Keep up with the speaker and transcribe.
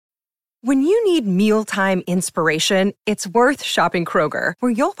When you need mealtime inspiration, it's worth shopping Kroger,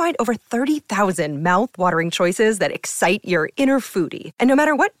 where you'll find over 30,000 mouth-watering choices that excite your inner foodie. And no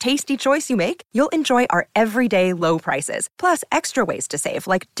matter what tasty choice you make, you'll enjoy our everyday low prices, plus extra ways to save,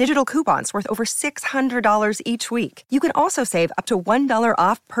 like digital coupons worth over $600 each week. You can also save up to $1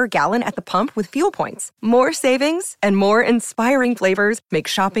 off per gallon at the pump with fuel points. More savings and more inspiring flavors make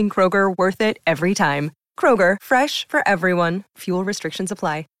shopping Kroger worth it every time. Kroger, fresh for everyone. Fuel restrictions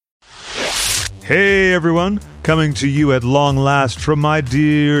apply. Hey everyone, coming to you at long last from my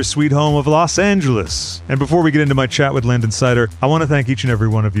dear sweet home of Los Angeles. And before we get into my chat with Landon Sider, I want to thank each and every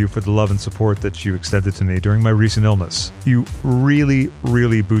one of you for the love and support that you extended to me during my recent illness. You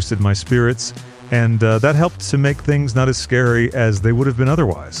really boosted my spirits, and that helped to make things not as scary as they would have been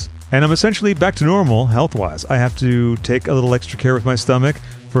otherwise. And I'm essentially back to normal health-wise. I have to take a little extra care with my stomach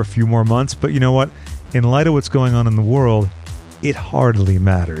for a few more months, but you know what? In light of what's going on in the world, it hardly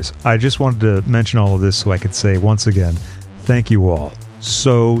matters. I just wanted to mention all of this so I could say once again, thank you all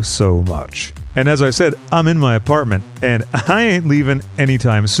so much. And as I said, I'm in my apartment and I ain't leaving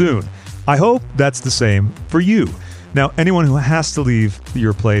anytime soon. I hope that's the same for you. Now, anyone who has to leave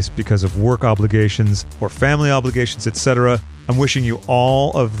your place because of work obligations or family obligations, etc., I'm wishing you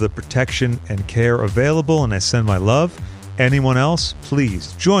all of the protection and care available, and I send my love. Anyone else,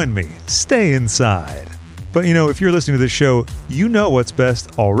 please join me. Stay inside. But you know, if you're listening to this show, you know what's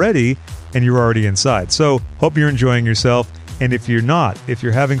best already, and you're already inside. So, hope you're enjoying yourself. And if you're not, if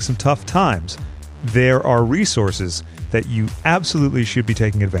you're having some tough times, there are resources that you absolutely should be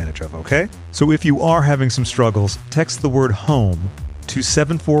taking advantage of, okay? So if you are having some struggles, text the word HOME to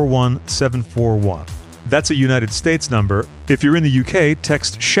 741-741. That's a United States number. If you're in the UK,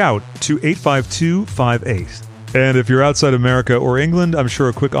 text SHOUT to 85258. And if you're outside America or England, I'm sure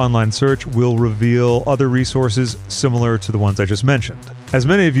a quick online search will reveal other resources similar to the ones I just mentioned. As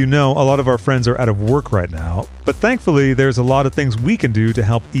many of you know, a lot of our friends are out of work right now, but thankfully there's a lot of things we can do to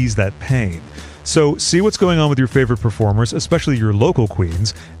help ease that pain. So see what's going on with your favorite performers, especially your local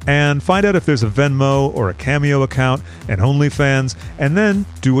queens, and find out if there's a Venmo or a Cameo account and OnlyFans, and then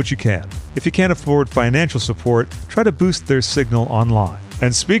do what you can. If you can't afford financial support, try to boost their signal online.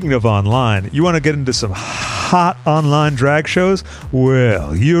 And speaking of online, you want to get into some hot online drag shows?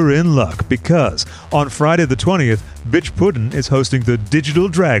 Well, you're in luck, because on Friday the 20th, Bitch Puddin' is hosting the Digital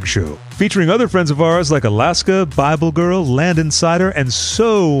Drag Show, featuring other friends of ours like Alaska, Bible Girl, Landon Sider, and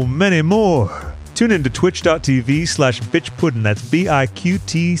so many more. Tune in to twitch.tv/bitchpuddin, that's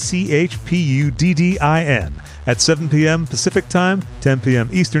BIQTCHPUDDIN, at 7 p.m. Pacific Time, 10 p.m.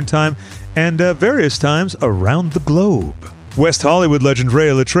 Eastern Time, and various times around the globe. West Hollywood legend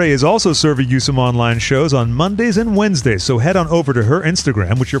Rhea Littré is also serving you some online shows on Mondays and Wednesdays, so head on over to her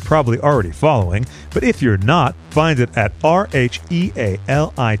Instagram, which you're probably already following, but if you're not, find it at RHEALITRE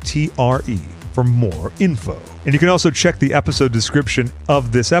for more info. And you can also check the episode description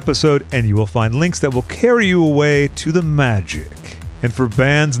of this episode, and you will find links that will carry you away to the magic. And for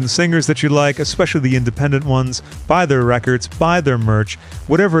bands and singers that you like, especially the independent ones, buy their records, buy their merch,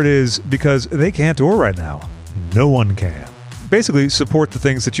 whatever it is, because they can't tour right now. No one can. Basically, support the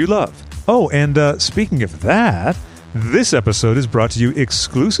things that you love. Oh, and speaking of that, this episode is brought to you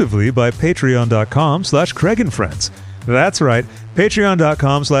exclusively by patreon.com/CraigandFriends. That's right,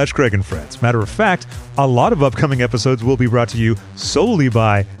 patreon.com/CraigandFriends. Matter of fact, a lot of upcoming episodes will be brought to you solely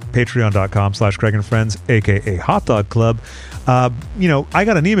by patreon.com/CraigandFriends, aka Hot Dog Club. I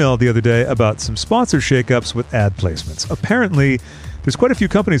got an email the other day about some sponsor shakeups with ad placements. Apparently, there's quite a few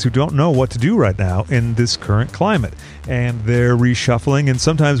companies who don't know what to do right now in this current climate, and they're reshuffling and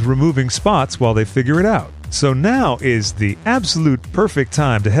sometimes removing spots while they figure it out. So now is the absolute perfect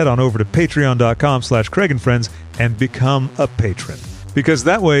time to head on over to patreon.com/CraigandFriends and become a patron. Because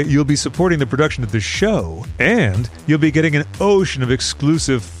that way you'll be supporting the production of the show, and you'll be getting an ocean of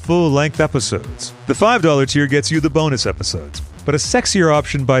exclusive full-length episodes. The $5 tier gets you the bonus episodes. But a sexier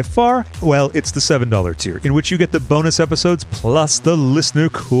option by far, well, it's the $7 tier, in which you get the bonus episodes plus the listener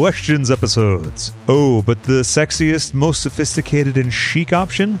questions episodes. Oh, but the sexiest, most sophisticated, and chic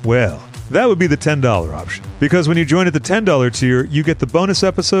option? Well, that would be the $10 option. Because when you join at the $10 tier, you get the bonus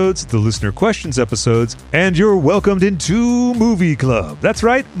episodes, the listener questions episodes, and you're welcomed into Movie Club. That's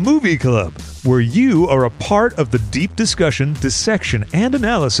right, Movie Club, where you are a part of the deep discussion, dissection, and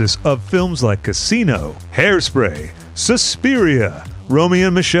analysis of films like Casino, Hairspray, Suspiria, Romeo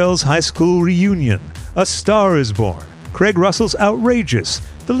and Michelle's High School Reunion, A Star is Born, Craig Russell's Outrageous.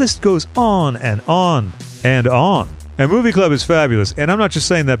 The list goes on and on and on. And Movie Club is fabulous, and I'm not just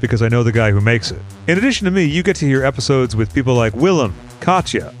saying that because I know the guy who makes it. In addition to me, you get to hear episodes with people like Willem,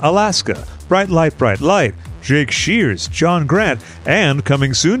 Katya, Alaska, Bright Light, Jake Shears, John Grant, and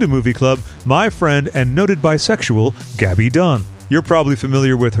coming soon to Movie Club, my friend and noted bisexual, Gabby Dunn. You're probably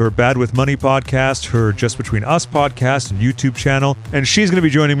familiar with her Bad With Money podcast, her Just Between Us podcast and YouTube channel, and she's going to be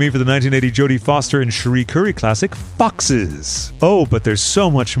joining me for the 1980 Jodie Foster and Cherie Curry classic, Foxes. Oh, but there's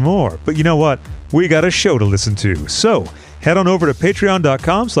so much more. But you know what? We got a show to listen to. So, head on over to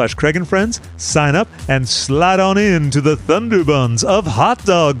patreon.com/CraigandFriends, sign up, and slide on in to the Thunderbuns of Hot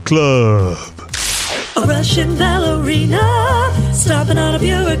Dog Club. A Russian ballerina, stomping on a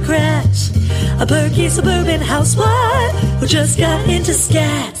bureaucrat, a perky suburban housewife who just got into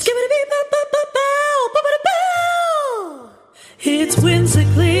scat. It's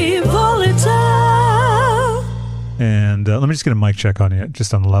whimsically volatile. And let me just get a mic check on you,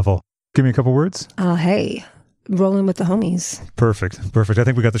 just on the level. Give me a couple words. Hey, rolling with the homies. Perfect. I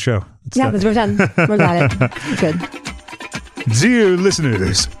think we got the show. We're done. We're got it. Good. Dear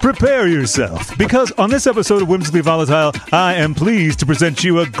listeners, prepare yourself, because on this episode of Whimsically Volatile, I am pleased to present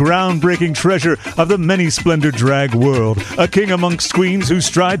you a groundbreaking treasure of the many-splendored drag world, a king amongst queens who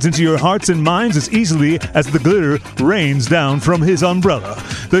strides into your hearts and minds as easily as the glitter rains down from his umbrella.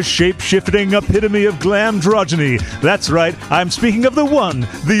 The shape-shifting epitome of glamdrogeny. That's right, I'm speaking of the one,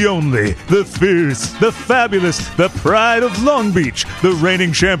 the only, the fierce, the fabulous, the pride of Long Beach, the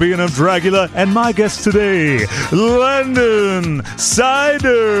reigning champion of Dragula, and my guest today, Landon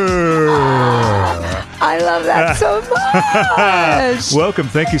Cider. I love that so much. Welcome.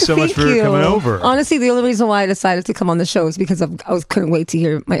 Thank you so much for coming over. Honestly, the only reason why I decided to come on the show is because couldn't wait to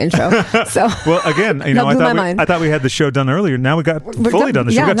hear my intro. So, well, again, you know, I thought we had the show done earlier. Now we're done the show. We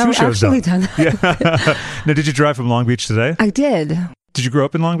got two shows done. Yeah. Now, did you drive from Long Beach today? I did. Did you grow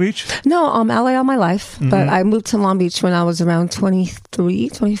up in Long Beach? No, LA all my life, but I moved to Long Beach when I was around 23,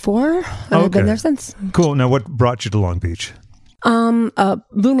 24, and I've been there since. Cool. Now, what brought you to Long Beach? A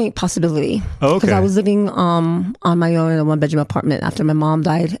roommate possibility. Oh, okay. Because I was living on my own in a one-bedroom apartment after my mom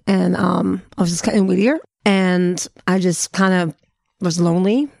died, and I was just kind of in Whittier, and I just kind of was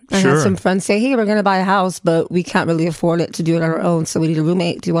lonely. I had some friends say, "Hey, we're going to buy a house, but we can't really afford it to do it on our own, so we need a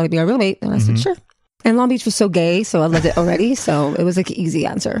roommate. Do you want to be our roommate?" And I said, "Sure." And Long Beach was so gay, so I loved it already. So it was like an easy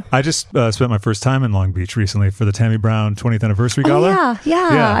answer. I just spent my first time in Long Beach recently for the Tammy Brown 20th anniversary gala.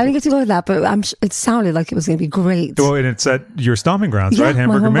 Yeah. I didn't get to go to that, but it sounded like it was going to be great. Well, and it's at your stomping grounds, right?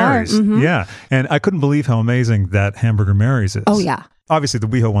 Hamburger Mary's. Yeah. And I couldn't believe how amazing that Hamburger Mary's is. Oh, yeah. Obviously, the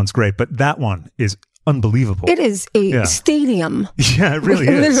WeHo one's great, but that one is unbelievable. It is a stadium. Yeah, it really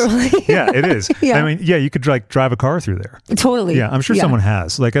is. Literally. Yeah, it is. Yeah. I mean, yeah, you could drive a car through there. Totally. Yeah, I'm sure someone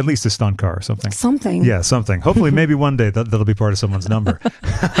has, like at least a stunt car or something. Yeah, something. Hopefully, maybe one day that'll be part of someone's number.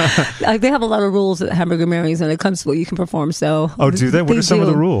 They have a lot of rules at Hamburger Mary's when it comes to what you can perform. So, do they? What are some of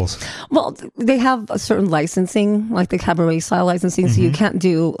the rules? Well, they have a certain licensing, like the cabaret style licensing. So you can't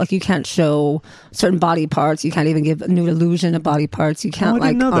show certain body parts. You can't even give a nude illusion of body parts. You can't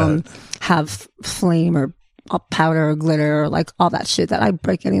have flame or powder or glitter or like all that shit that I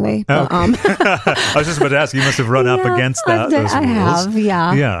break anyway. But, I was just about to ask, you must have run up against those rules. I have,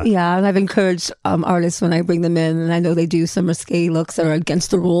 yeah. And I've encouraged artists when I bring them in, and I know they do some risque looks that are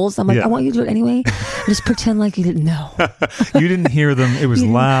against the rules. I'm like, I want you to do it anyway. Just pretend like you didn't know. You didn't hear them. It was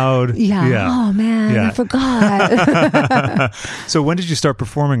loud. Yeah. Oh man, I forgot. So when did you start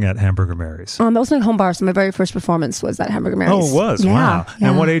performing at Hamburger Mary's? That was my home bar. So my very first performance was at Hamburger Mary's. Oh, it was? Yeah, wow. Yeah.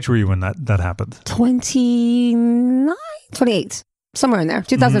 And what age were you when that happened? 28, somewhere in there,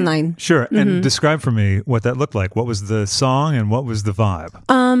 2009. Sure. And describe for me what that looked like. What was the song and what was the vibe?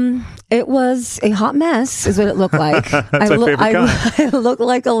 It was a hot mess is what it looked like. That's my favorite kind. I looked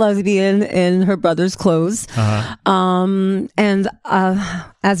like a lesbian in her brother's clothes. And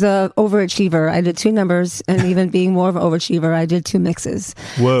as a overachiever, I did 2 numbers, and even being more of an overachiever, I did 2 mixes.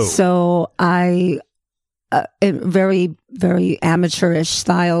 Whoa. So I in very, very amateurish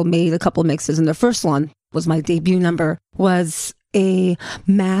style, made a couple mixes. And the first one was my debut number, was a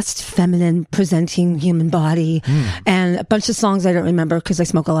masked feminine presenting human body, and a bunch of songs I don't remember because I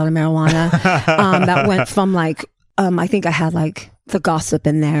smoke a lot of marijuana. That went from like, I think I had like The Gossip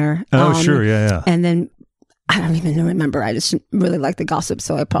in there. Sure. Yeah. And then I don't even remember. I just really liked The Gossip,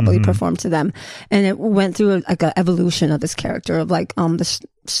 so I probably performed to them. And it went through like an evolution of this character of like the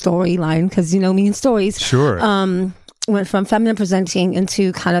storyline, because you know me in stories. Sure. Went from feminine presenting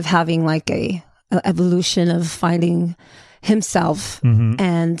into kind of having like a evolution of finding himself.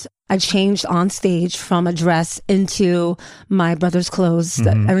 And I changed on stage from a dress into my brother's clothes.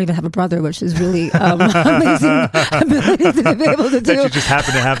 I don't even have a brother, which is really amazing ability to be able to do. That you just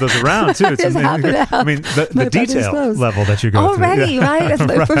happen to have those around too. It's I mean, the detail level that you go already, through. Right?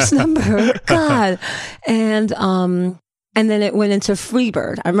 That's my first number. God. And And then it went into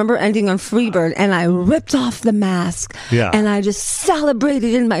Freebird. I remember ending on Freebird, and I ripped off the mask. Yeah. And I just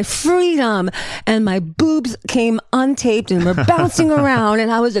celebrated in my freedom. And my boobs came untaped and were bouncing around. And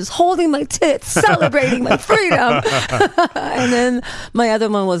I was just holding my tits, celebrating my freedom. And then my other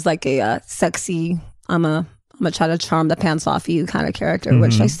one was like a sexy, I'm gonna try to charm the pants off you kind of character,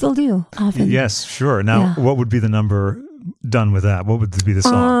 which I still do often. Yes, sure. Now, what would be the number done with that? What would be the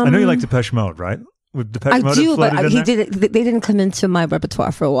song? I know you like Depeche Mode, right? Would Depeche Mode do, but they didn't come into my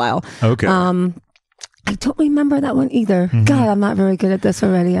repertoire for a while. Okay. I don't remember that one either. God, I'm not very good at this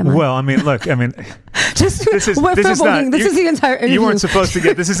already. Am I? Well, I mean, look, just this is we're this is not. This is the entire interview. You weren't supposed to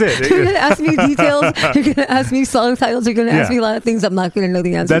get. This is it. You're going to ask me details. You're going to ask me song titles. You're going to ask me a lot of things I'm not going to know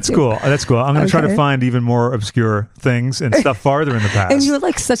the answer That's to. cool. That's cool. I'm going to try to find even more obscure things and stuff farther in the past. And you're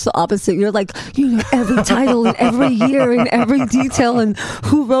like such the opposite. You're like, you know every title and every year and every detail and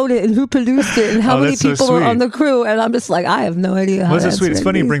who wrote it and who produced it and how many people were on the crew. And I'm just like, I have no idea. Well, that's so sweet. It's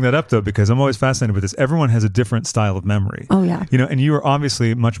funny you bring that up though, because I'm always fascinated with this. Everyone has a different style of memory. Oh yeah. You know, and you are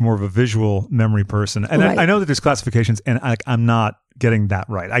obviously much more of a visual memory person. And I know that there's classifications, and I'm not getting that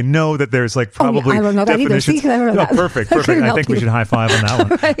right. I know that there's like probably I don't know definitions. That either. See, I perfect. I think we should high five on that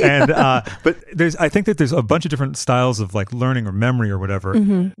one. Right. And but I think that there's a bunch of different styles of like learning or memory or whatever.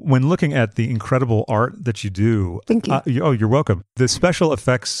 When looking at the incredible art that you do, thank you. You're welcome. The special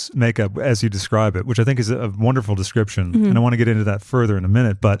effects makeup, as you describe it, which I think is a wonderful description, and I want to get into that further in a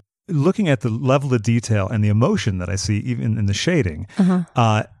minute, but looking at the level of detail and the emotion that I see even in the shading,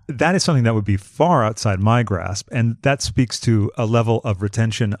 that is something that would be far outside my grasp. And that speaks to a level of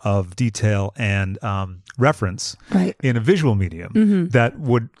retention of detail and reference in a visual medium that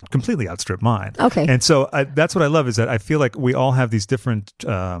would completely outstrip mine. Okay. And so that's what I love, is that I feel like we all have these different,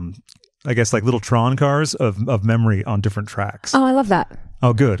 I guess, like little Tron cars of memory on different tracks. Oh, I love that.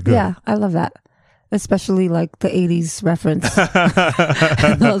 Oh, good. Yeah, I love that. Especially like the 80s reference.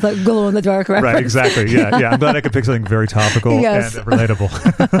 Like glow in the dark reference. Right, exactly. Yeah. I'm glad I could pick something very topical and relatable.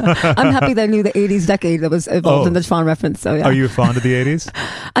 I'm happy that I knew the 80s decade that was involved in the Tron reference. So yeah. Are you fond of the 80s?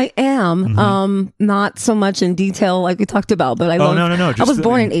 I am. Not so much in detail like we talked about, but I love. No. I was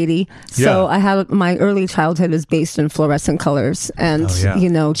born in 80, so I had my early childhood is based in fluorescent colors and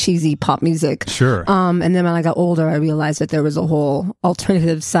cheesy pop music. Sure. And then when I got older, I realized that there was a whole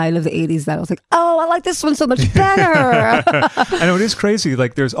alternative side of the 80s that I was like, oh, I like this one so much better. I know, it is crazy.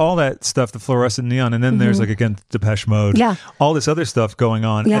 Like there's all that stuff, the fluorescent neon, and then there's like, again, Depeche Mode. Yeah. All this other stuff going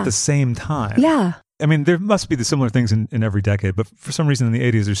on at the same time. Yeah. I mean, there must be the similar things in every decade, but for some reason in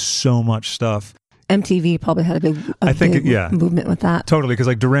the 80s, there's so much stuff. MTV probably had a big movement with that. Totally, because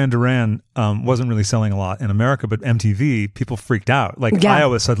like Duran Duran wasn't really selling a lot in America, but MTV, people freaked out. Like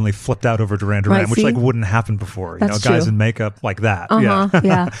Iowa suddenly flipped out over Duran Duran, which like wouldn't happen before. That's guys true. in makeup like that.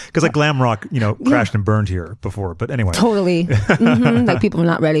 Yeah. Because like glam rock, crashed and burned here before. But anyway. Totally. Like people were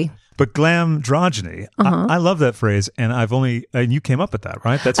not ready. But glamdrogeny, I love that phrase, and and you came up with that,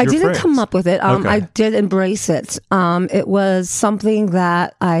 right? That's your phrase. I didn't come up with it. I did embrace it. It was something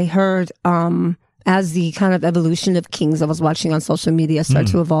that I heard as the kind of evolution of Kings I was watching on social media start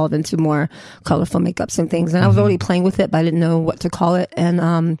to evolve into more colorful makeups and things. And I was already playing with it, but I didn't know what to call it.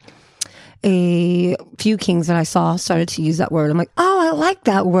 And a few Kings that I saw started to use that word. I'm like, oh, I like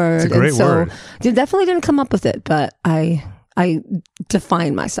that word. It's a great word. So definitely didn't come up with it, but I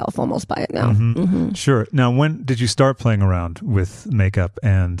define myself almost by it now. Sure. Now, when did you start playing around with makeup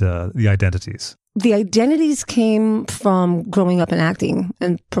and the identities? The identities came from growing up in acting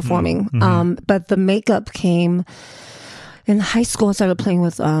and performing. But the makeup came in high school. I started playing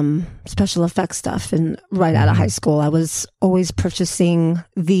with special effects stuff. And right out of high school, I was always purchasing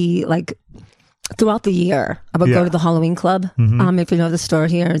throughout the year, I would go to the Halloween Club. If you know the store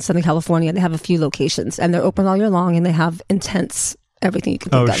here in Southern California, they have a few locations and they're open all year long and they have intense everything you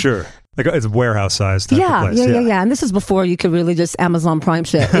can think of. Oh, sure. Like it's a warehouse size type of place. Yeah. And this is before you could really just Amazon Prime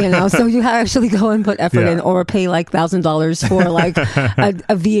shit, So you actually go and put effort in, or pay like $1,000 for like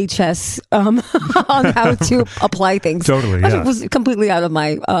a VHS on how to apply things. Totally, It was completely out of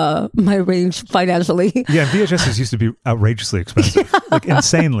my my range financially. Yeah, VHSs used to be outrageously expensive, like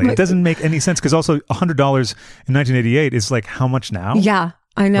insanely. It doesn't make any sense because also $100 in 1988 is like how much now? Yeah.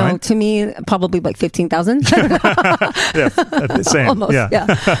 I know. Right? To me, probably like 15,000. Same. Almost.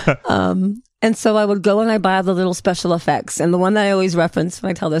 Yeah. And so I would go and I buy the little special effects. And the one that I always reference when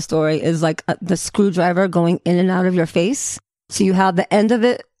I tell this story is like the screwdriver going in and out of your face. So you have the end of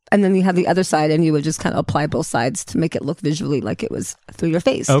it and then you have the other side and you would just kind of apply both sides to make it look visually like it was through your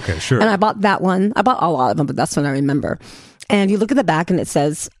face. Okay, sure. And I bought that one. I bought a lot of them, but that's one I remember. And you look at the back and it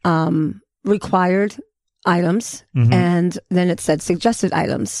says, required items, and then it said suggested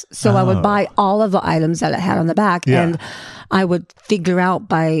items. So I would buy all of the items that it had on the back, and I would figure out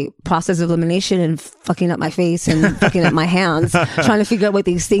by process of elimination and fucking up my face and fucking up my hands, trying to figure out what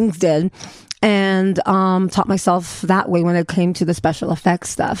these things did. And taught myself that way when it came to the special effects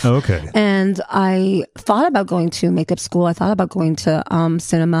stuff. Okay. And I thought about going to makeup school. I thought about going to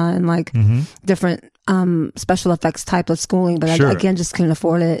cinema and like different special effects type of schooling, but I again just couldn't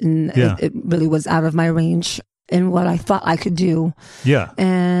afford it, and it really was out of my range in what I thought I could do. Yeah.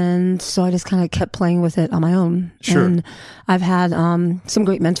 And so I just kind of kept playing with it on my own. Sure. And I've had some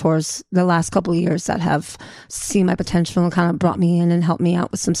great mentors the last couple of years that have seen my potential and kind of brought me in and helped me out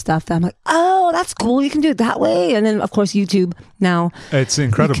with some stuff that I'm like, oh, that's cool. You can do it that way. And then, of course, YouTube now. It's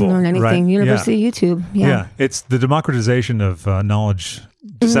incredible. You can learn anything. Right? University of YouTube. Yeah. It's the democratization of knowledge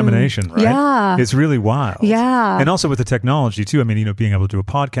dissemination, right? Yeah. It's really wild. Yeah. And also with the technology too. I mean, being able to do a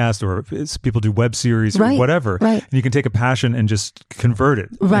podcast, or people do web series or whatever. Right. And you can take a passion and just convert it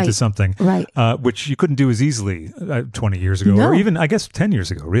into something. Right. Which you couldn't do as easily 20 years ago, or even, I guess, 10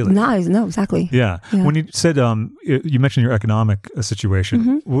 years ago, really. No, exactly. Yeah. When you said, you mentioned your economic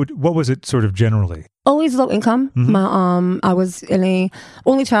situation, what was it sort of generally? Always low income. I was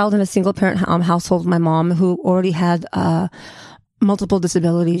only child in a single parent household. My mom, who already had multiple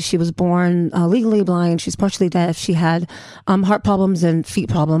disabilities. She was born legally blind. She's partially deaf. She had heart problems and feet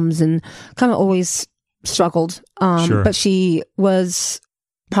problems, and kind of always struggled. But she was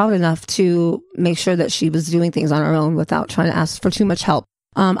proud enough to make sure that she was doing things on her own without trying to ask for too much help.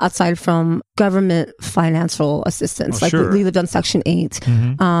 Outside from government financial assistance. We lived on Section 8.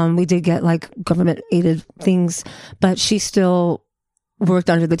 We did get like government aided things, but she still worked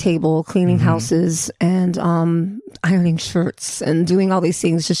under the table, cleaning houses and ironing shirts and doing all these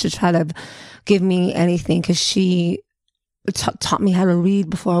things just to try to give me anything, because she taught me how to read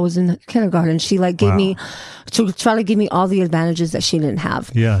before I was in kindergarten. She gave me to try to give me all the advantages that she didn't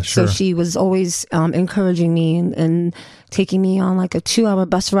have. Yeah, sure. So she was always encouraging me and taking me on like a 2-hour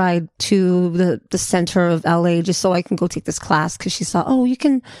bus ride to the center of LA just so I can go take this class, because she saw, oh, you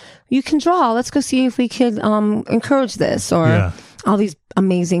can draw. Let's go see if we could encourage this, or all these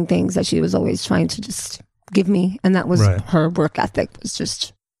amazing things that she was always trying to just give me. And that was her work ethic, was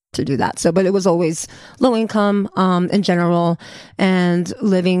just to do that. So, but it was always low income in general, and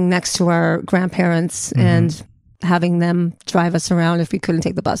living next to our grandparents and having them drive us around if we couldn't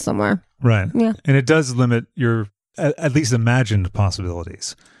take the bus somewhere. Right. Yeah. And it does limit your at least imagined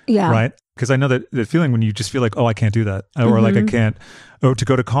possibilities. Yeah. Right. Because I know that feeling when you just feel like, oh, I can't do that, or like I can't, or to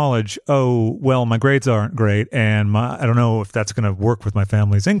go to college, oh, well, my grades aren't great, and I don't know if that's going to work with my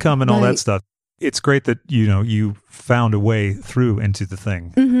family's income and all that stuff. It's great that, you found a way through into the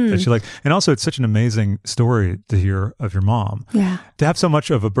thing that you like. And also, it's such an amazing story to hear of your mom. Yeah. To have so much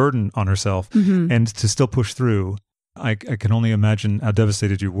of a burden on herself and to still push through. I can only imagine how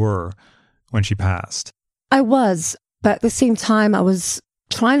devastated you were when she passed. I was, but at the same time, I was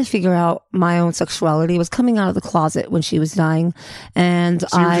trying to figure out my own sexuality. I was coming out of the closet when she was dying, and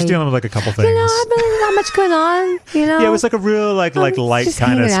so you were just dealing with like a couple things. I've been not much going on. Yeah, it was like a real like light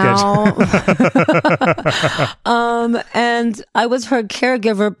kind of sketch. And I was her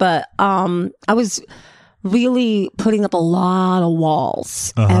caregiver, but I was really putting up a lot of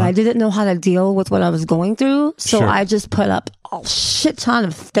walls, and I didn't know how to deal with what I was going through. So I just put up a shit ton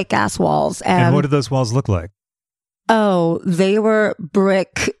of thick ass walls. And what did those walls look like? Oh, they were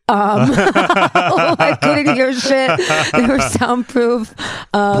brick. I couldn't hear shit. They were soundproof.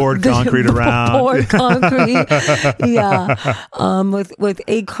 Poured concrete around. Poured concrete. Yeah. With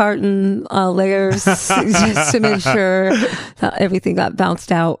 8 carton layers just to make sure that everything got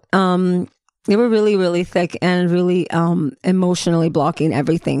bounced out. They were really, really thick and really emotionally blocking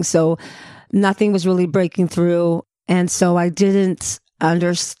everything. So nothing was really breaking through. And so I didn't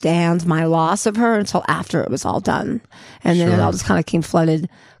understand my loss of her until after it was all done. And then it all just kind of came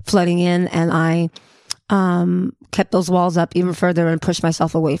flooding in. And I kept those walls up even further and pushed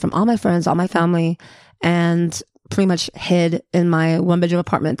myself away from all my friends, all my family, and pretty much hid in my 1-bedroom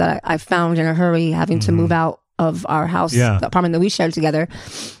apartment that I found in a hurry, having to move out of our house, the apartment that we shared together.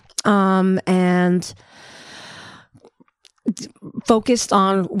 And focused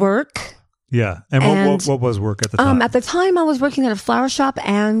on work. Yeah. And what was work at the time? At the time, I was working at a flower shop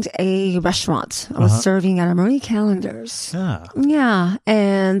and a restaurant. I was serving at Armani Calendars. Yeah. Yeah.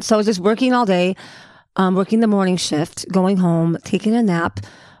 And so I was just working all day, working the morning shift, going home, taking a nap,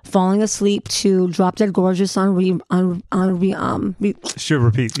 falling asleep to Drop Dead Gorgeous on repeat.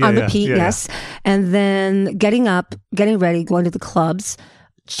 Yeah, yes. And then getting up, getting ready, going to the clubs,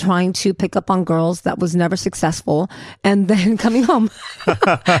 trying to pick up on girls that was never successful, and then coming home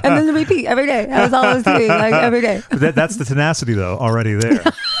and then repeat every day. That was all I was doing, like every day. That's the tenacity though, already there,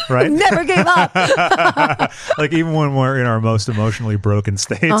 right? Never gave up. Like even when we're in our most emotionally broken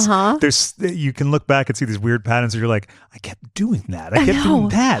states, you can look back and see these weird patterns, and you're like, I kept doing that. I kept doing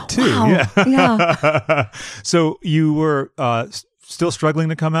that too. Wow. Yeah. So you were still struggling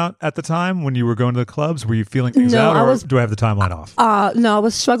to come out at the time when you were going to the clubs? Were you feeling things out, or do I have the timeline off? No, I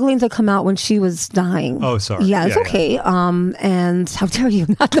was struggling to come out when she was dying. Oh, sorry. Yeah, it's okay. And how dare you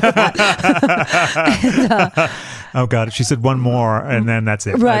not know that? And, oh God, she said one more, and then that's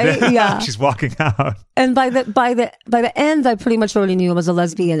it. Right? Yeah. She's walking out. And by the end, I pretty much already knew I was a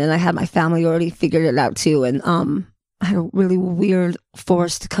lesbian, and I had my family already figured it out too. And I had a really weird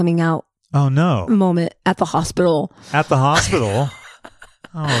forced coming out. Oh no! Moment at the hospital. At the hospital.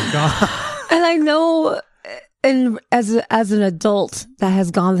 Oh God. And I know, and as an adult that has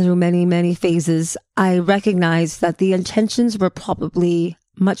gone through many phases, I recognize that the intentions were probably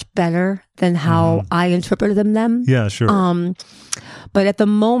much better than how I interpreted them. Yeah, sure. But at the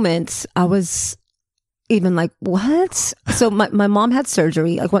moment, I was even like, what? So my mom had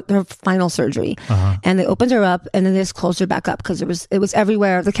surgery, like her final surgery, and they opened her up, and then they just closed her back up because it was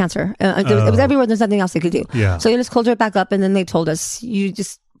everywhere, the cancer. It was everywhere. There's nothing else they could do. Yeah. So they just closed her back up, and then they told us, you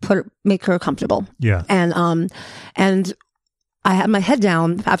just make her comfortable. Yeah. And I had my head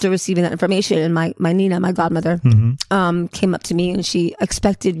down after receiving that information, and my Nina, my godmother, came up to me, and she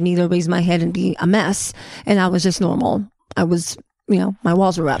expected me to raise my head and be a mess, and I was just normal. I was, my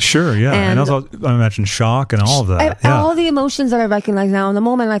walls were up. Sure, yeah. And also, I imagine shock and all of that. Yeah. All the emotions that I recognize now. In the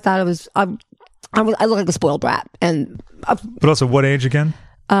moment, I thought it was, I look like a spoiled brat. But also, what age again?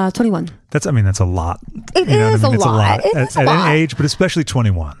 21. That's a lot. It is a lot. At any age, but especially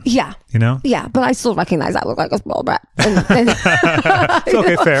 21. Yeah. Yeah, but I still recognize I look like a spoiled brat. It's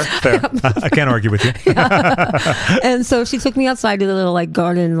okay, fair. I can't argue with you. Yeah. And so she took me outside to the little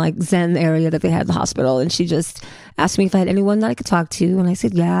garden, Zen area that they had at the hospital, and she just asked me if I had anyone that I could talk to, and I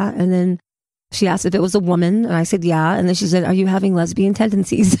said yeah. And then she asked if it was a woman, and I said yeah. And then she said, "Are you having lesbian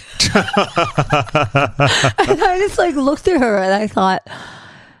tendencies?" And I just looked at her, and I thought,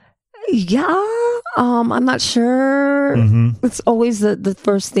 yeah, I'm not sure. It's always the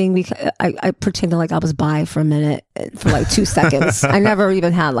first thing. I pretended like I was bi for a minute, for 2 seconds. I never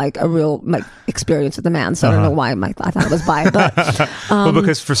even had a real experience with a man, so I don't know why I thought I was bi. But well,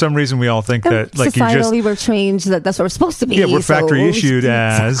 because for some reason we all think that societally we're trained that's what we're supposed to be. Yeah, we're factory issued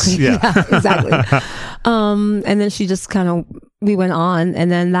as yeah, exactly. And then she just we went on, and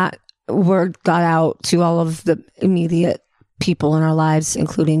then that word got out to all of the immediate people in our lives,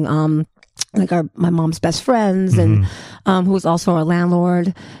 including my mom's best friends, and who was also our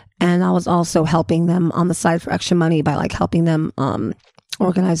landlord, and I was also helping them on the side for extra money by helping them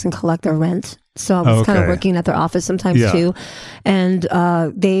organize and collect their rent. So I was kind of working at their office sometimes too, and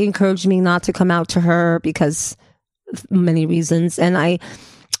they encouraged me not to come out to her because of many reasons, and I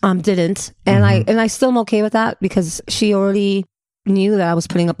didn't, and I still am okay with that because she already knew that I was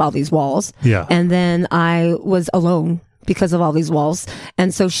putting up all these walls, and then I was alone because of all these walls.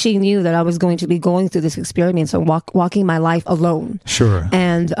 And so she knew that I was going to be going through this experience and walking my life alone. Sure.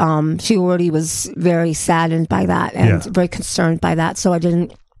 And she already was very saddened by that and very concerned by that. So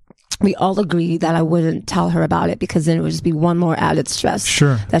we all agreed that I wouldn't tell her about it because then it would just be one more added stress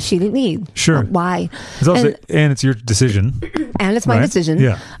that she didn't need. Sure. Why? It's also, and it's your decision. And it's my decision.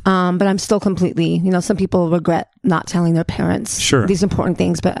 Yeah. But I'm still completely, some people regret not telling their parents these important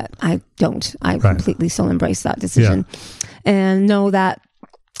things, but I don't. I completely still embrace that decision and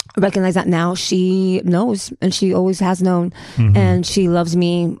recognize that now. She knows, and she always has known, and she loves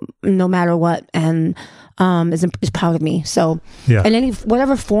me no matter what, and is proud of me. So in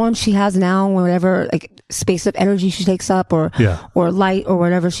whatever form she has now, or whatever space of energy she takes up, or light, or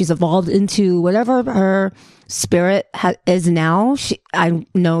whatever she's evolved into, whatever her spirit is now, I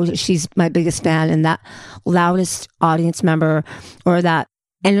know that she's my biggest fan, and that loudest audience member, or that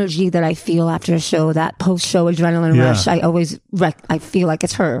energy that I feel after a show, that post-show adrenaline rush, I always I feel like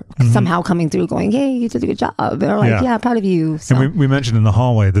it's her somehow coming through going, "Yay, you did a good job." They're like, yeah, proud of you. So. And we mentioned in the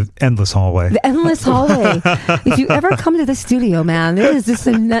hallway, the endless hallway. The endless hallway. If you ever come to the studio, man, there is just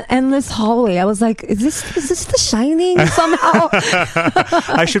an endless hallway. I was like, is this The Shining somehow?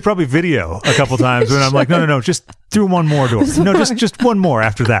 I should probably video a couple times when I'm like, no, just through one more door. No, just one more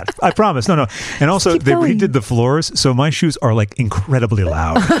after that. I promise. No. And also, they redid the floors, so my shoes are incredibly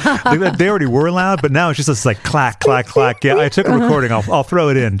loud. They already were loud, but now it's just this clack, clack, clack. Yeah, I took a recording. I'll throw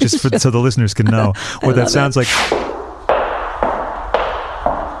it in just so the listeners can know what that sounds like.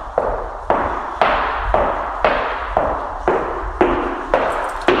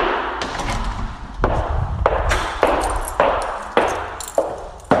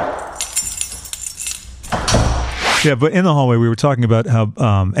 Yeah, but in the hallway, we were talking about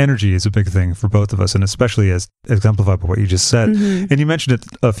how energy is a big thing for both of us, and especially as exemplified by what you just said. And you mentioned it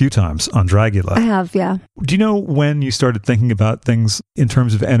a few times on Dragula. I have, yeah. Do you know when you started thinking about things in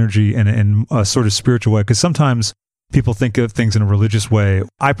terms of energy and in a sort of spiritual way? Because sometimes people think of things in a religious way.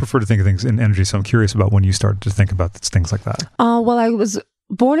 I prefer to think of things in energy, so I'm curious about when you started to think about things like that. Well, I was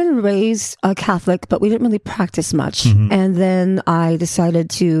born and raised Catholic, but we didn't really practice much. And then I decided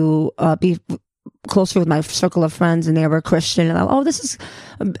to be closer with my circle of friends, and they were Christian. And this is,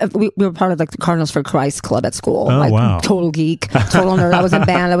 we were part of like the Cardinals for Christ club at school. Oh, like, wow. Total geek, total nerd. I was in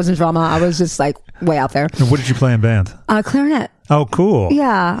band, I was in drama. I was just like way out there. And what did you play in band? Clarinet. Oh, cool.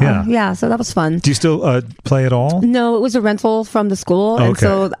 Yeah. So that was fun. Do you still play at all? No, it was a rental from the school. And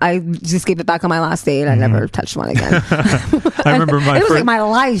so I just gave it back on my last day, and I never touched one again. I remember it was like my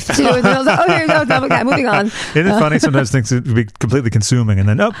life too. And then I was like, okay, no, moving on. Isn't it funny? Sometimes things would be completely consuming and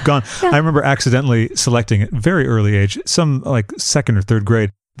then, gone. Yeah. I remember accidentally selecting at very early age, some like second or third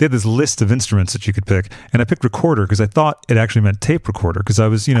grade, they had this list of instruments that you could pick, and I picked recorder because I thought it actually meant tape recorder because I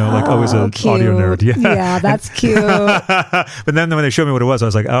was, always an audio nerd. Yeah, that's cute. But then when they showed me what it was, I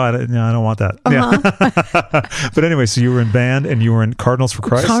was like, I don't want that. Yeah. But anyway, so you were in band and you were in Cardinals for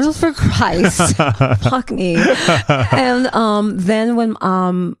Christ? Cardinals for Christ. Fuck me. And then when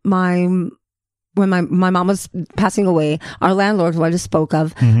my mom was passing away, our landlord, who I just spoke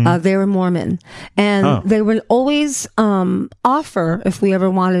of, they were Mormon, and they would always offer if we ever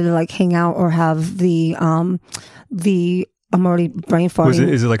wanted to like hang out or have the I'm already brain farting.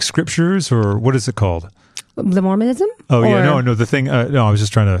 Is it like scriptures or what is it called? The Mormonism? Oh, yeah. No, the thing. No, I was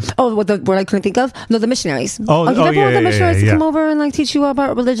just trying to. Oh, what I couldn't think of? No, the missionaries. You want the missionaries to yeah. come over and like teach you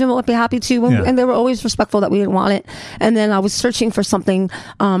about religion? We'll be happy to. And they were always respectful that we didn't want it. And then I was searching for something.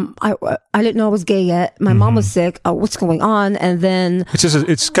 I didn't know I was gay yet. My mom was sick. What's going on? And then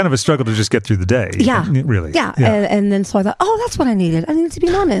it's kind of a struggle to just get through the day. Yeah, really. Yeah. And then so I thought, that's what I needed. I needed to be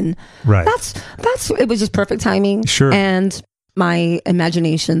Mormon. Right. That's. It was just perfect timing. Sure. And my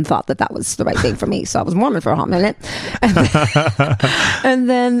imagination thought that was the right thing for me. So I was Mormon for a hot minute. And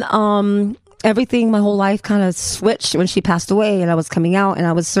then everything, my whole life kind of switched when she passed away, and I was coming out and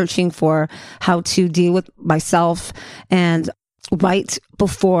I was searching for how to deal with myself. And right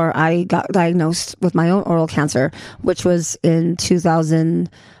before I got diagnosed with my own oral cancer, which was in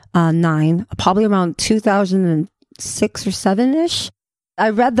 2009, probably around 2006 or 7-ish, I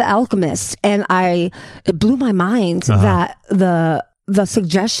read The Alchemist, and it blew my mind that the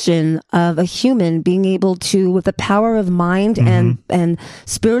suggestion of a human being able to, with the power of mind and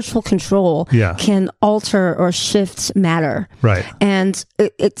spiritual control, can alter or shift matter. Right. And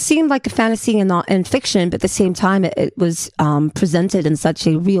it seemed like a fantasy and fiction, but at the same time, it was presented in such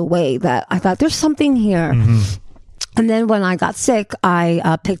a real way that I thought there's something here. And then when I got sick,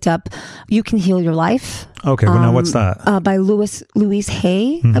 I picked up You Can Heal Your Life. Okay, well, now what's that? By Louise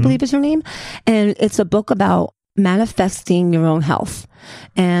Hay, I believe is her name. And it's a book about manifesting your own health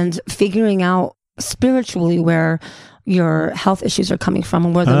and figuring out spiritually where your health issues are coming from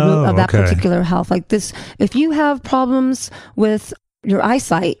and where the root of that particular health. Like this, if you have problems with your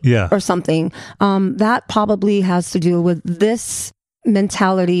eyesight or something, that probably has to do with this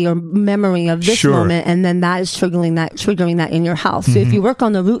mentality or memory of this moment, and then that is triggering that in your health. So if you work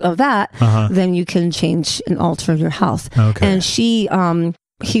on the root of that, then you can change and alter your health. And she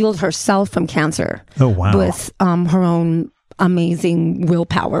healed herself from cancer with her own amazing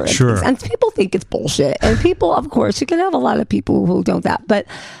willpower and people think it's bullshit, and people, of course, you can have a lot of people who don't that, but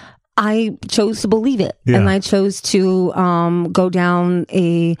I chose to believe it, and I chose to go down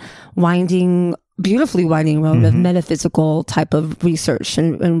a beautifully winding road of metaphysical type of research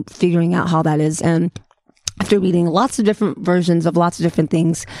and figuring out how that is. And after reading lots of different versions of lots of different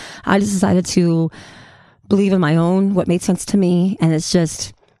things, I just decided to believe in my own, what made sense to me. And it's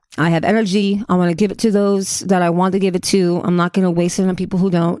just, I have energy. I want to give it to those that I want to give it to. I'm not going to waste it on people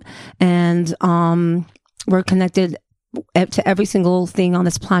who don't. And we're connected to every single thing on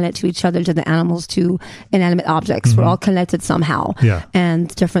this planet, to each other, to the animals, to inanimate objects. We're all connected somehow.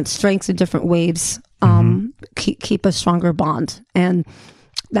 And different strengths and different waves keep a stronger bond. And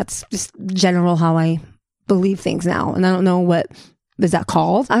that's just general how I believe things now. And I don't know what is that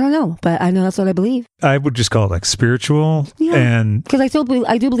called. I don't know, but I know that's what I believe. I would just call it like spiritual. And because I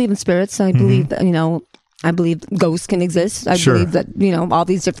do believe in spirits. I believe that, I believe ghosts can exist. I believe that, all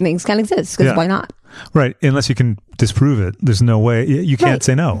these different things can exist, because why not? Right. Unless you can disprove it, there's no way. You can't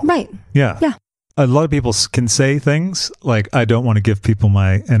say no. Right. Yeah. A lot of people can say things like, I don't want to give people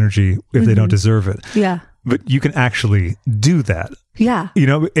my energy if they don't deserve it. Yeah. But you can actually do that. Yeah. You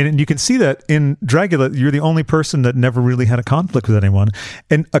know, and you can see that in Dragula, you're the only person that never really had a conflict with anyone.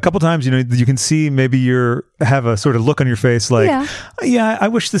 And a couple times, you know, you can see maybe have a sort of look on your face like, yeah, I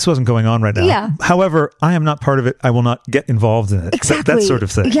wish this wasn't going on right now. Yeah. However, I am not part of it. I will not get involved in it. Exactly. That sort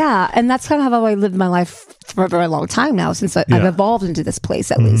of thing. Yeah. And that's kind of how I lived my life for a very long time now, since I've evolved into this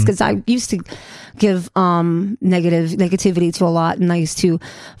place, at least. Because I used to give negativity to a lot. And I used to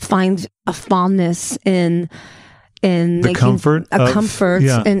find a fondness in making comfort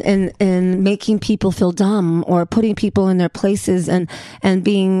and making people feel dumb or putting people in their places and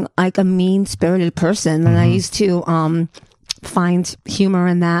being like a mean-spirited person. And I used to find humor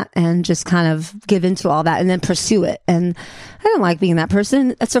in that and just kind of give into all that and then pursue it. And I don't like being that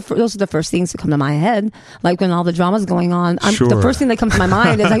person. Those are the first things that come to my head. Like when all the drama's going on, the first thing that comes to my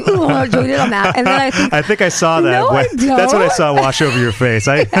mind is like, ooh, I joined in on that. And then I think I saw that. No, I don't. That's what I saw wash over your face.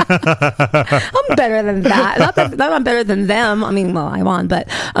 I'm better than that. Not that I'm better than them. I mean, well, I won, but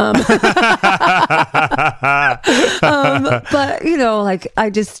but you know, like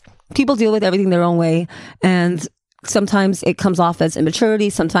people deal with everything their own way, and sometimes it comes off as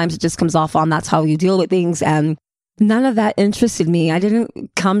immaturity. Sometimes it just comes off on that's how you deal with things. And none of that interested me. I didn't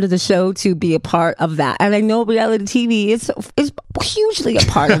come to the show to be a part of that. And I know reality TV is hugely a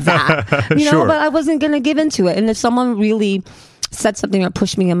part of that, you know, Sure. but I wasn't going to give into it. And if someone really said something or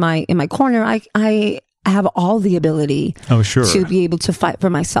pushed me in my corner, I have all the ability to be able to fight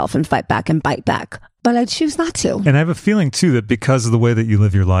for myself and fight back and bite back. But I choose not to. And I have a feeling, too, that because of the way that you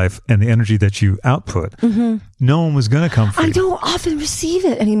live your life and the energy that you output, no one was going to come for you. I don't often receive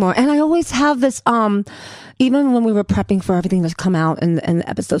it anymore. And I always have this, even when we were prepping for everything to come out and the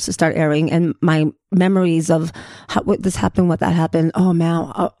episodes to start airing, and my memories of what this happened, what that happened. Oh, man,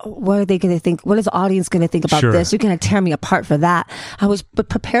 what are they going to think? What is the audience going to think about this? You're going to tear me apart for that. I was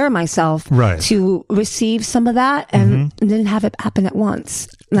preparing myself to receive some of that and didn't have it happen at once.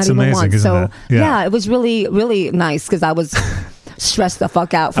 Not it's even amazing, once. isn't So, it? yeah, it was really, really nice because I was stressed the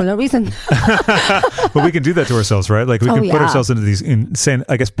fuck out for no reason. But we can do that to ourselves, right? Like we can put ourselves into these insane,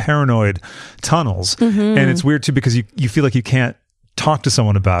 I guess, paranoid tunnels. And it's weird too because you feel like you can't talk to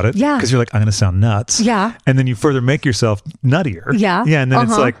someone about it. Yeah. Because you're like, I'm going to sound nuts. Yeah. And then you further make yourself nuttier. Yeah. Yeah. And then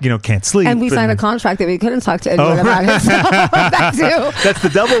it's like, you know, can't sleep. And we signed a contract that we couldn't talk to anyone about it. So that too. That's the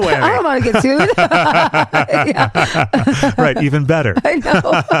double whammy. I don't want to get sued. Right. Even better. I know.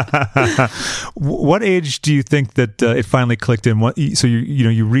 What age do you think that it finally clicked in? So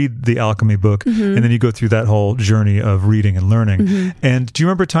you read the Alchemy book and then you go through that whole journey of reading and learning. And do you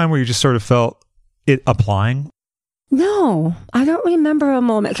remember a time where you just sort of felt it applying? No, I don't remember a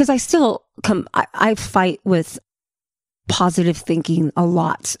moment because I still I fight with positive thinking a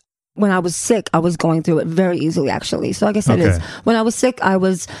lot. When I was sick, I was going through it very easily, actually. So I guess it is. When I was sick, I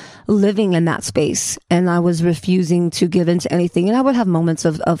was living in that space and I was refusing to give into anything. And I would have moments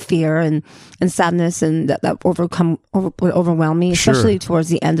of fear and sadness and that would overwhelm me, especially towards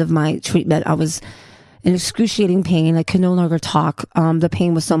the end of my treatment. I was in excruciating pain. I could no longer talk. The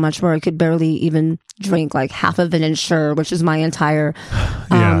pain was so much where I could barely even drink like half of an Ensure, which is my entire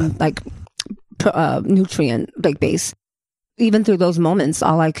nutrient base. Even through those moments,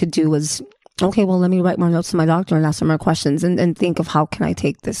 all I could do was, okay, well, let me write more notes to my doctor and ask some more questions and think of how can I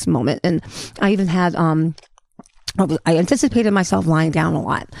take this moment. And I even had I anticipated myself lying down a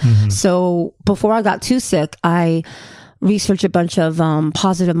lot. So before I got too sick, I research a bunch of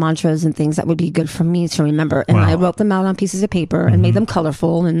positive mantras and things that would be good for me to remember. And I wrote them out on pieces of paper and made them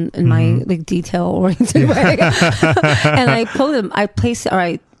colorful in my like detail-oriented way. And I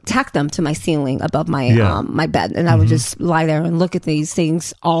tacked them to my ceiling above my my bed. And I would just lie there and look at these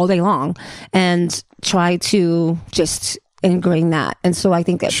things all day long and try to just ingrain that. And so I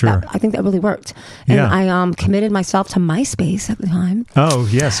think that really worked. And I committed myself to MySpace at the time. Oh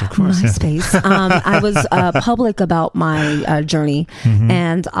yes, of course. MySpace. I was public about my journey,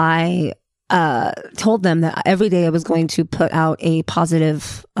 and I told them that every day I was going to put out a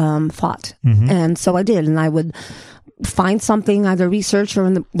positive thought. And so I did, and I would find something, either research or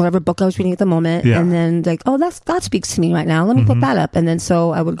in whatever book I was reading at the moment, and then like, oh, that speaks to me right now. Let me put that up. And then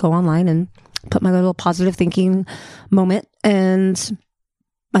so I would go online and put my little positive thinking moment. And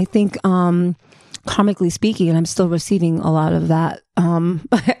I think, karmically speaking, and I'm still receiving a lot of that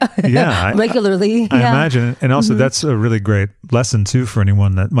regularly. I imagine. And also that's a really great lesson too for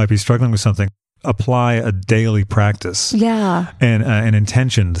anyone that might be struggling with something. Apply a daily practice. And an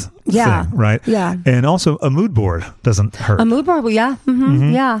intentioned thing, right? And also a mood board doesn't hurt. A mood board, Yeah.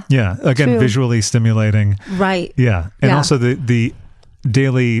 Again, True. visually stimulating. Right. And also the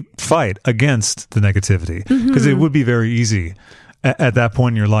daily fight against the negativity, because it would be very easy at that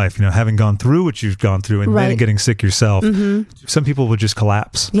point in your life, having gone through what you've gone through and then getting sick yourself, some people would just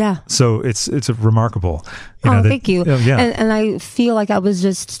collapse. Yeah. So it's a remarkable. Thank you. Yeah. And I feel like I was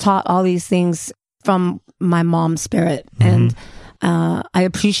just taught all these things from my mom's spirit. And I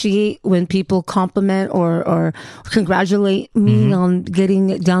appreciate when people compliment or congratulate me on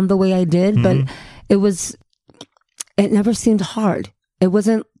getting it done the way I did. But it never seemed hard. It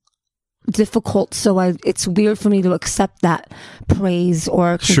wasn't difficult, so it's weird for me to accept that praise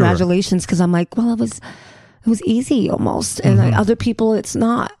or congratulations, because I'm like, well, it was easy almost, and other people it's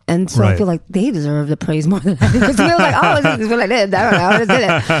not, and so I feel like they deserve the praise more than I did. Because you're like, oh, this is what I did. I don't know, I just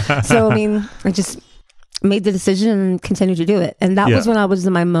did it. So I mean, I just made the decision and continued to do it, and that was when I was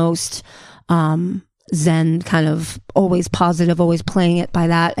in my most zen, kind of always positive, always playing it by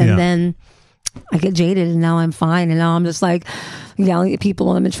that, and then I get jaded, and now I'm fine, and now I'm just like yelling at people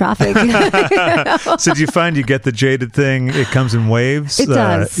when I'm in traffic. So do you find you get the jaded thing? It comes in waves. It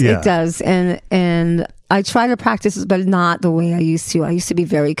does. It does, and I try to practice it, but not the way I used to. I used to be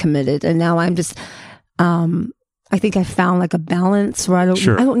very committed, and now I'm just. I think I found like a balance where I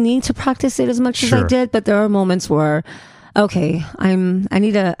don't need to practice it as much as I did, but there are moments where. Okay, I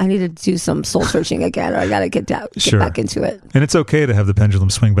need to do some soul searching again, or I got to get back into it. And it's okay to have the pendulum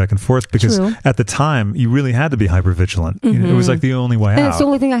swing back and forth, because at the time you really had to be hypervigilant. It was like the only way out. And it's the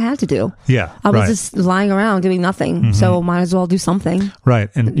only thing I had to do. Yeah, I was just lying around doing nothing, so might as well do something. Right,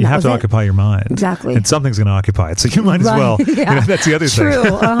 and you have to occupy your mind. Exactly. And something's going to occupy it, so you might as well. That's the other thing.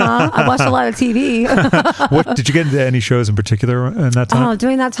 True. I watched a lot of TV. What did you get into any shows in particular in that time?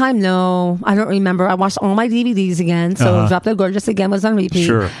 During that time, no, I don't remember. I watched all my DVDs again, so Drop Dead Gorgeous again was on repeat.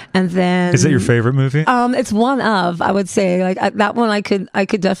 Sure. And then is that your favorite movie? It's one of, I would say, like that one I could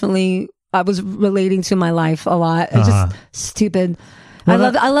definitely, I was relating to my life a lot. It's just stupid.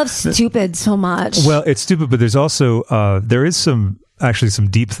 Well, I love stupid so much. Well, it's stupid, but there's also there is some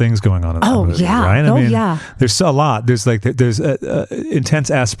deep things going on in that movie, right? I mean, there's a lot. There's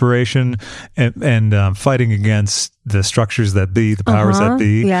intense aspiration and fighting against the structures that be, the powers that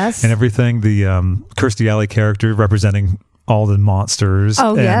be, and everything. The Kirstie Alley character representing all the monsters.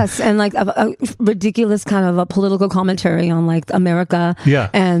 And like a ridiculous kind of a political commentary on like America.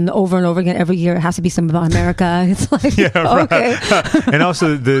 And over again every year it has to be something about America. It's like okay. And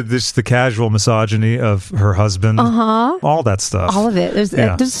also the casual misogyny of her husband. All that stuff. All of it.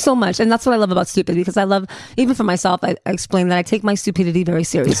 There's so much, and that's what I love about stupid, because I love, even for myself, I explain that I take my stupidity very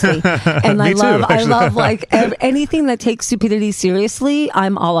seriously, and I love like anything that takes stupidity seriously.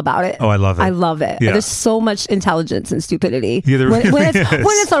 I'm all about it. Oh, I love it. I love it. There's so much intelligence in stupidity. Yeah, when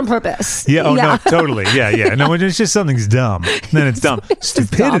it's on purpose. No, totally. No, when it's just something's dumb, then it's dumb.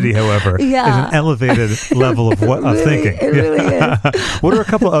 Stupidity, however, is an elevated level of thinking. It really is. What are a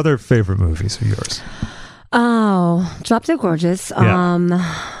couple other favorite movies of yours? Oh, Drop Dead Gorgeous.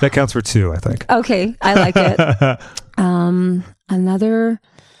 That counts for 2, I think. Okay, I like it. Another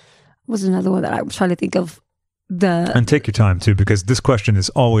one that I'm trying to think of. And take your time too, because this question is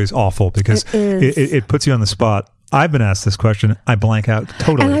always awful, because it puts you on the spot. I've been asked this question. I blank out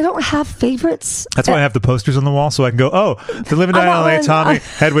totally. And I don't have favorites. That's why I have the posters on the wall, so I can go, The Living Die in LA, Tommy,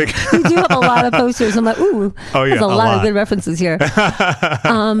 Hedwig. You do have a lot of posters. I'm like, ooh, there's a lot of good references here.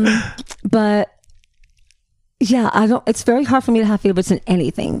 But yeah, it's very hard for me to have favorites in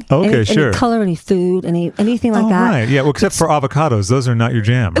anything. Okay, sure. Any color, any food, anything like that. Right. Yeah, well, except for avocados. Those are not your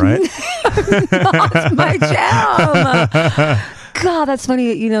jam, right? Not my jam. God, that's funny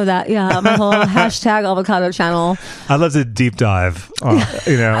that you know that. Yeah, my whole hashtag avocado channel. I love to deep dive,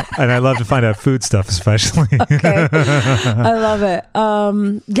 and I love to find out food stuff, especially. Okay. I love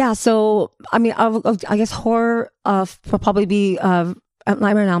it. So, I mean, I guess horror will probably be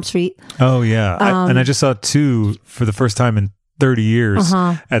Nightmare on Elm Street. Oh, yeah. And I just saw 2 for the first time in 30 years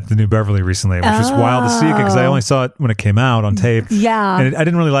at the New Beverly recently, which was wild to see, because I only saw it when it came out on tape. Yeah. And I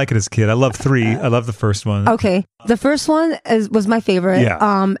didn't really like it as a kid. I love 3. I love the first one. Okay. The first one was my favorite.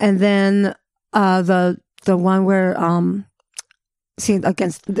 Yeah. And then the one where see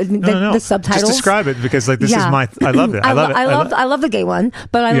against the subtitles. Just describe it, because like this is my I love it. I love the gay one,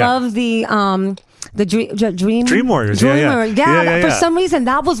 but I love the Dream Warriors. Yeah. For some reason,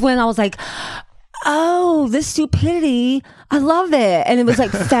 that was when I was like, oh, this stupidity, I love it. And it was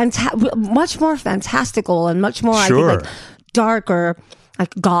like much more fantastical and much more, I think, like dark or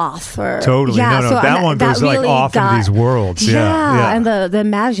like goth or totally. That one goes like off into these worlds. Yeah. And the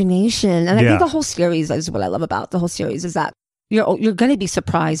imagination. And I think the whole series is what I love about the whole series, is that you're going to be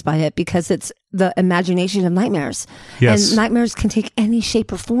surprised by it, because it's the imagination of nightmares. Yes. And nightmares can take any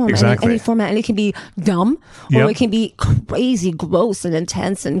shape or form, any format, and it can be dumb, or it can be crazy, gross, and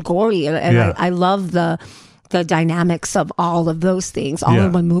intense, and gory. And I love the the dynamics of all of those things all Yeah.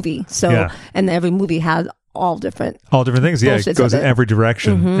 in one movie. So, Yeah. and every movie had all different. things. Yeah, it bullshits goes of in it. every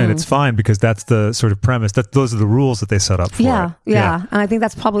direction, and it's fine because that's the sort of premise. Those are the rules that they set up for Yeah, it. yeah. And I think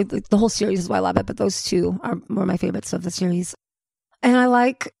that's probably the whole series is why I love it. But those two were my favorites of the series. And I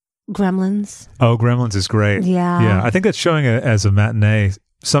like Gremlins. Oh, Gremlins is great. Yeah. Yeah. I think that's showing as a matinee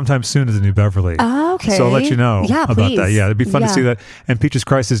sometime soon at the New Beverly. Oh, okay. So I'll let you know Yeah, about please. that. Yeah, it'd be fun to Yeah. see that. And Peaches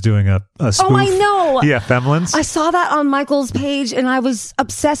Christ is doing a spoof. Oh, I know. Yeah, Femlins. I saw that on Michael's page and I was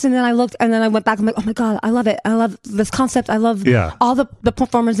obsessed. And then I looked and then I went back. I'm like, oh my God, I love it. I love this concept. I love Yeah. all the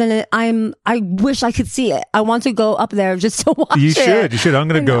performers in it. I wish I could see it. I want to go up there just to watch You it. should. You should. I'm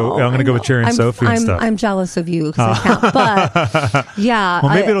going to go. I'm going to go with Cherry and Sophie and stuff. I'm jealous of you because I can't. But yeah.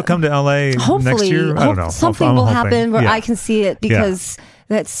 Well, maybe it'll come to LA hopefully, next year. I don't know. Something I'm will hoping. happen where Yeah. I can see it because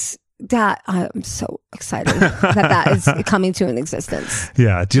I'm so excited that is coming to an existence.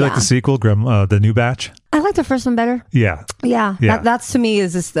 Yeah. Do you like Yeah. the sequel, the new batch? I like the first one better. Yeah. Yeah. Yeah. That's to me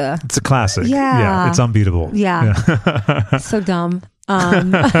is just the It's a classic. Yeah. It's unbeatable. Yeah. so dumb.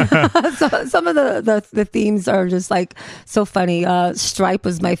 So, some of the themes are just like so funny. Stripe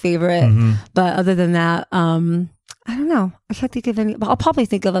was my favorite, Mm-hmm. but other than that, I don't know. I can't think of any, but I'll probably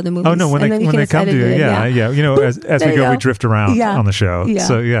think of other movies. Oh no! When and they then you when can they just come to edit you, it in. yeah. You know, as There we you go, go. we drift around Yeah. on the show. Yeah.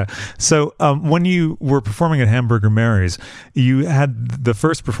 So yeah. So when you were performing at Hamburger Mary's, you had the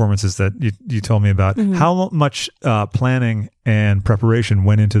first performances that you told me about. Mm-hmm. How much planning and preparation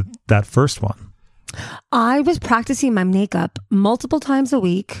went into that first one? I was practicing my makeup multiple times a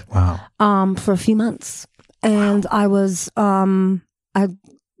week. Wow. For a few months, and I was I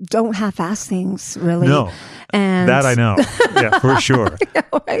don't half-ass things really. No. And That I know. Yeah, for sure.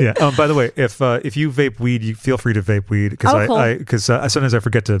 right? Yeah. By the way, if you vape weed, you feel free to vape weed because Oh, cool. because sometimes I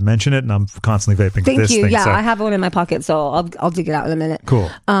forget to mention it, and I'm constantly vaping. Thank this you. thing, Yeah, so. I have one in my pocket, so I'll dig it out in a minute.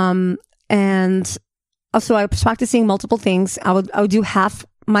 Cool. And so I was practicing multiple things. I would do half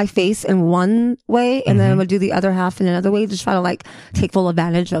my face in one way, and then I would do the other half in another way to try to like take full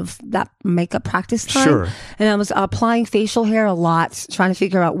advantage of that makeup practice time. Sure. And I was applying facial hair a lot, trying to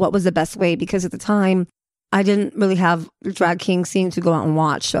figure out what was the best way because at the time I didn't really have Drag King scene to go out and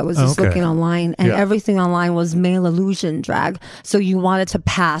watch. So I was just Okay. looking online, and Yeah. everything online was male illusion drag. So you wanted to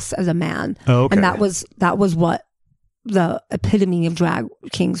pass as a man. Okay. And that was what the epitome of drag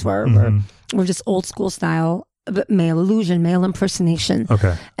kings were. Were just old school style, but male illusion, male impersonation.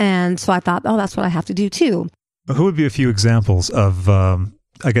 Okay. And so I thought, oh, that's what I have to do too. Who would be a few examples of,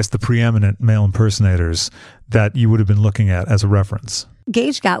 I guess, the preeminent male impersonators that you would have been looking at as a reference?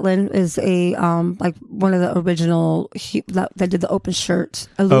 Gage Gatlin is a like one of the original that did the open shirt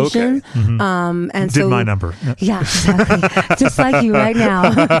illusion. And Did so my number. Yeah. Yeah, exactly. Just like you right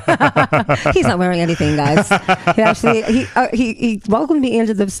now. He's not wearing anything, guys. He actually he welcomed me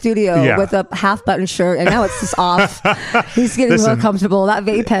into the studio Yeah. with a half button shirt, and now it's just off. He's getting Listen, real comfortable. That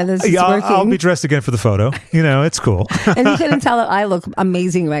vape pen is just Yeah, working. I'll be dressed again for the photo. You know, it's cool. And you couldn't tell that I look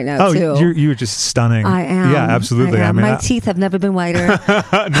amazing right now Oh, too. you're just stunning. I am. Yeah, absolutely. I am. mean, My teeth have never been whiter.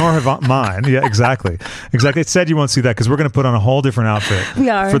 nor have mine. Yeah, exactly. It said you won't see that because we're going to put on a whole different outfit We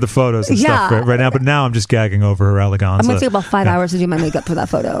are. for the photos and Yeah. stuff right now. But now I'm just gagging over her elegance. I'm going to take about 5 hours to do my makeup for that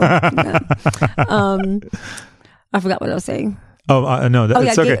photo. Yeah. I forgot what I was saying. Oh, no,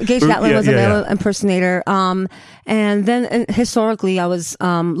 it's okay. Gage Gatlin was a male yeah. impersonator. And then historically, I was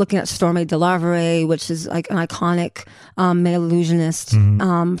looking at Stormy DeLarverie, which is like an iconic male illusionist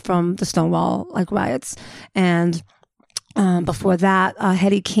from the Stonewall riots. And before that,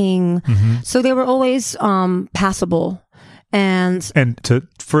 Hetty King. So they were always passable. And to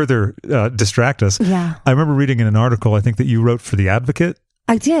further distract us, Yeah. I remember reading in an article, I think that you wrote for The Advocate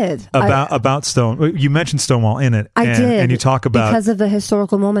I did. about Stone. You mentioned Stonewall in it. I did. And you talk about because of the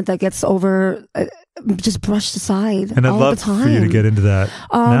historical moment that gets just brushed aside and I'd all love the time. for you to get into that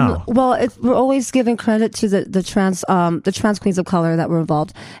now. Well, we're always giving credit to the trans queens of color that were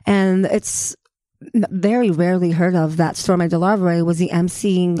involved, and it's very rarely heard of that Stormy DeLarverie was the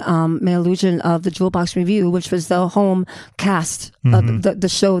emceeing male illusion of the Jewel Box Review, which was the home cast of the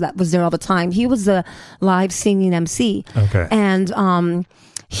show that was there all the time. He was the live singing MC. Okay. And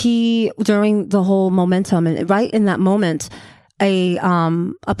he, during the whole momentum, and right in that moment, a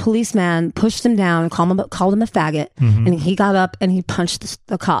policeman pushed him down and called him a faggot, and he got up and he punched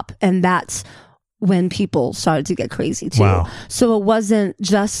the cop, and that's when people started to get crazy too. Wow. So it wasn't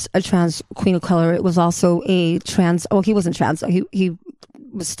just a trans queen of color; it was also a trans. Oh, he wasn't trans. He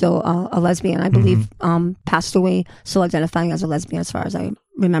was still a lesbian, I believe. Passed away, still identifying as a lesbian, as far as I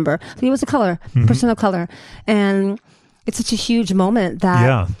remember. But he was a person of color, and it's such a huge moment that.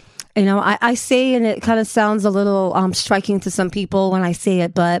 Yeah. You know, I say, and it kind of sounds a little striking to some people when I say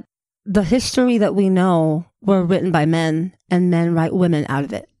it, but the history that we know were written by men, and men write women out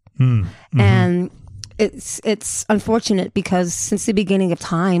of it. And it's unfortunate because since the beginning of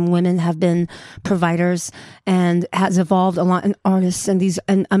time, women have been providers and has evolved a lot in artists and these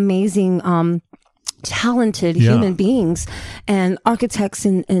amazing, talented human beings and architects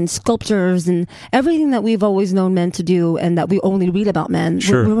and sculptors and everything that we've always known men to do and that we only read about men.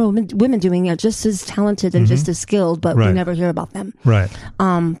 Sure. Women doing it just as talented and just as skilled, but we never hear about them. Right.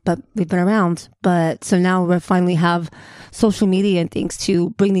 But we've been around. But so now we finally have social media and things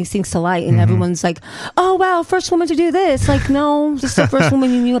to bring these things to light, and everyone's like, oh wow, first woman to do this. Like, no, just the first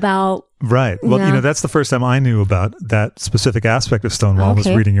woman you knew about. Right. Well, that's the first time I knew about that specific aspect of Stonewall was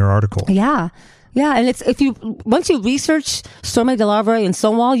reading your article. Yeah. Yeah, and it's once you research Stormy DeLarverie and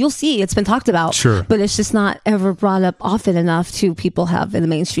Stonewall, you'll see it's been talked about. Sure, but it's just not ever brought up often enough to people have in the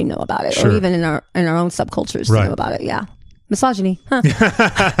mainstream know about it, or even in our own subcultures to know about it. Yeah, misogyny. Huh?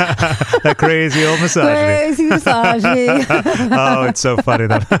 That crazy old misogyny. Crazy misogyny. Oh, it's so funny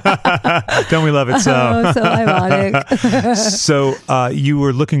though. Don't we love it so? Oh, so ironic. So you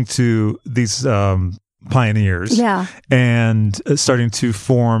were looking to these pioneers, and starting to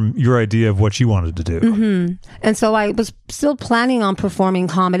form your idea of what you wanted to do. And so I was still planning on performing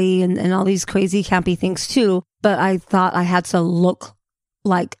comedy and all these crazy campy things too, but I thought I had to look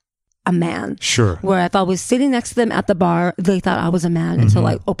like a man. Sure. Where if I was sitting next to them at the bar, they thought I was a man until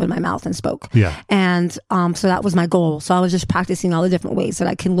I opened my mouth and spoke. Yeah. And so that was my goal. So I was just practicing all the different ways that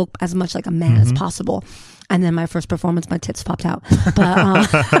I can look as much like a man as possible. And then my first performance, my tits popped out.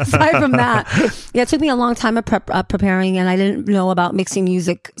 But aside from that, it took me a long time of preparing, and I didn't know about mixing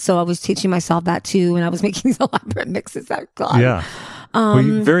music. So I was teaching myself that too. And I was making these elaborate mixes. Yeah.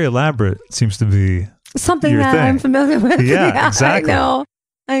 Very elaborate seems to be something your that thing. I'm familiar with. Yeah, exactly.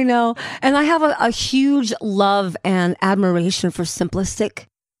 I know. And I have a huge love and admiration for simplistic,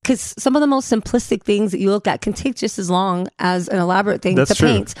 because some of the most simplistic things that you look at can take just as long as an elaborate thing to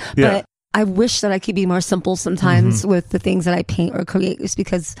paint. Yeah. But I wish that I could be more simple sometimes with the things that I paint or create, just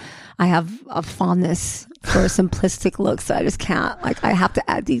because I have a fondness for simplistic looks that I just can't. Like, I have to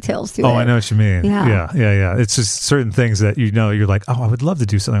add details to it. Oh, I know what you mean. Yeah. It's just certain things that you're like, oh, I would love to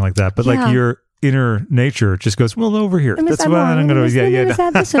do something like that. But like your inner nature just goes, well, over here. That's why I'm going to,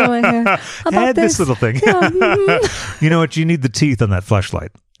 add this over here. Add this little thing. You know what? You need the teeth on that fleshlight.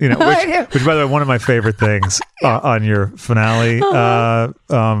 You know, which by the way, one of my favorite things on your finale, not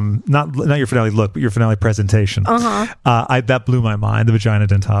your finale look, but your finale presentation. That blew my mind. The vagina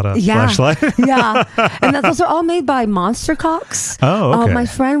dentata flashlight. And those are all made by Monster Cocks. Oh, okay. My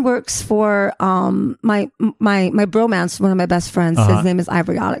friend works for my bromance. One of my best friends. His name is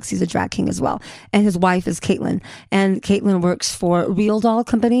Ivory Onyx. He's a drag king as well, and his wife is Caitlin. And Caitlin works for Real Doll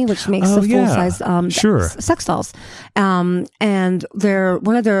Company, which makes the full size sex dolls. And they're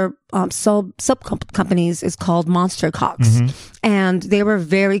one of their sub companies is called Monster Cocks, and they were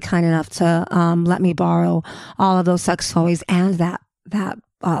very kind enough to let me borrow all of those sex toys and that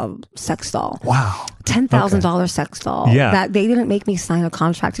sex doll. Wow. $10,000 sex doll. Yeah. That they didn't make me sign a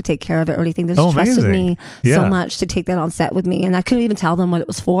contract to take care of it or anything. They just trusted me so much to take that on set with me, and I couldn't even tell them what it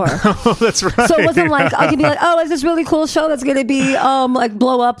was for. Oh, that's right. So it wasn't like I could be like, oh, it's this really cool show that's going to be like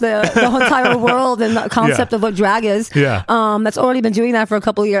blow up the entire world and the concept of what drag is. That's already been doing that for a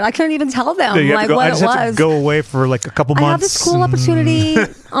couple of years. I couldn't even tell them like what it was. Have to go away for like a couple months. I have this cool opportunity.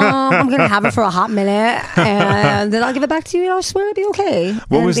 I'm going to have it for a hot minute, and then I'll give it back to you. And I swear it'll be okay.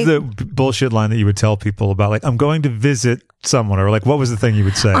 What was the bullshit line that you would tell people about, like, I'm going to visit someone, or like, what was the thing you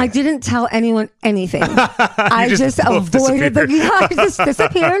would say? I didn't tell anyone anything. I just avoided I just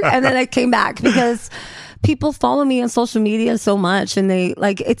disappeared, and then I came back because people follow me on social media so much, and they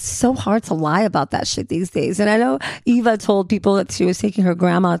like, it's so hard to lie about that shit these days. And I know Eva told people that she was taking her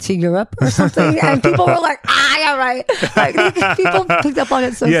grandma to Europe or something, and people were like, yeah, right. Like, people picked up on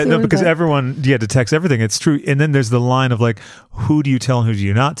it so soon. Because everyone had to text everything. It's true. And then there's the line of like, who do you tell and who do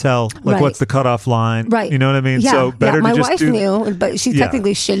you not tell? Like, what's the cutoff line? Right. You know what I mean? Yeah. So better to my just wife knew, but she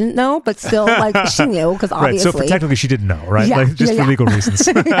technically shouldn't know, but still, like, she knew, because obviously. Right. So technically she didn't know, right? Like, just for legal reasons.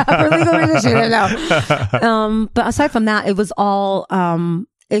 For legal reasons, she didn't know. But aside from that, it was all,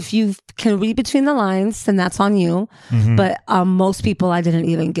 if you can read between the lines, then that's on you. But most people, I didn't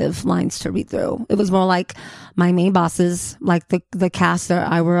even give lines to read through. It was more like my main bosses, like the cast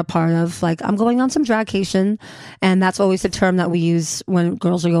that I were a part of, like, I'm going on some dragcation. And that's always the term that we use when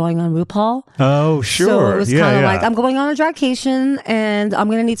girls are going on RuPaul. Oh, sure. So it was kind of like, I'm going on a dragcation and I'm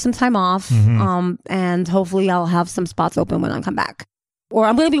going to need some time off. And hopefully I'll have some spots open when I come back. Or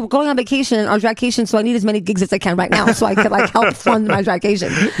I'm going to be going on vacation or dragcation, so I need as many gigs as I can right now so I could like help fund my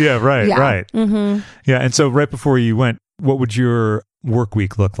dragcation. Right. Yeah, and so right before you went, what would your work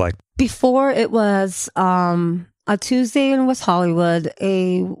week look like? Before it was a Tuesday in West Hollywood,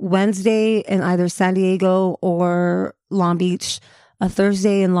 a Wednesday in either San Diego or Long Beach, a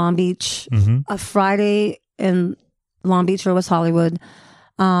Thursday in Long Beach, a Friday in Long Beach or West Hollywood,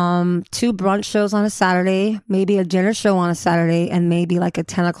 2 brunch shows on a Saturday, maybe a dinner show on a Saturday, and maybe like a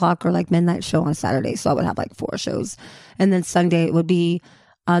 10 o'clock or like midnight show on a Saturday. So I would have like 4 shows. And then Sunday it would be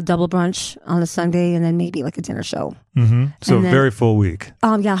a double brunch on a Sunday and then maybe like a dinner show. So And then- very full week.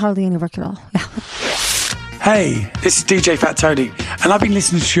 Yeah, hardly any work at all. Yeah. Hey, this is DJ Fat Tony, and I've been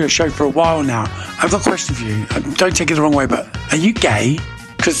listening to your show for a while now. I've got a question for you. Don't take it the wrong way, but are you gay?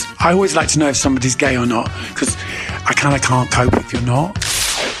 Because I always like to know if somebody's gay or not, because I kind of can't cope if you're not.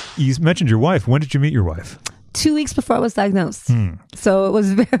 You mentioned your wife. When did you meet your wife? 2 weeks before I was diagnosed. So it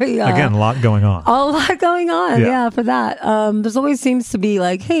was very... Again, a lot going on. A lot going on, Yeah. yeah, for that. There's always seems to be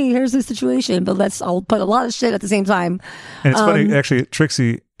like, hey, here's the situation, but I'll put a lot of shit at the same time. And it's funny, actually,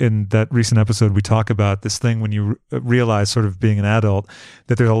 Trixie, in that recent episode, we talk about this thing when you realize, sort of being an adult,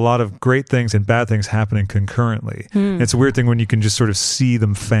 that there's a lot of great things and bad things happening concurrently. And it's a weird thing when you can just sort of see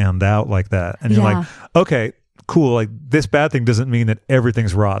them fanned out like that. And you're like, okay, cool, like this bad thing doesn't mean that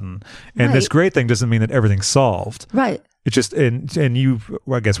everything's rotten. And this Right. great thing doesn't mean that everything's solved. Right. It's just, and you,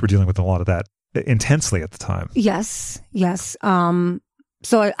 well, I guess we're dealing with a lot of that intensely at the time. Yes.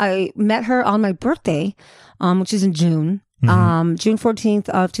 So I met her on my birthday, which is in June. June 14th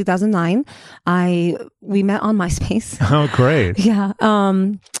of 2009. We met on MySpace. Oh, great. Yeah.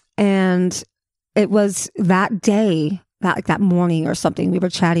 And it was that day, that morning or something, we were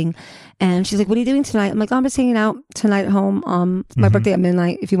chatting and she's like, what are you doing tonight? I'm like, I'm just hanging out tonight at home. It's my birthday at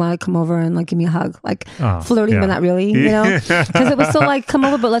midnight. If you want to come over and like give me a hug, like flirting, but not really, you know, because it was so like, come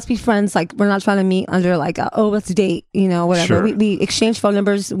over, but let's be friends. Like we're not trying to meet under like, let's date, you know, whatever. Sure. We exchanged phone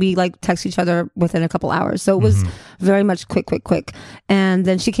numbers. We like text each other within a couple hours. So it was very much quick. And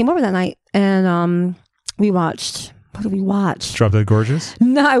then she came over that night and, we watched, what did we watch? Drop Dead Gorgeous?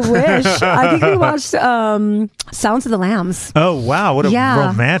 No, I wish. I think we watched Sounds of the Lambs. Oh, wow. What a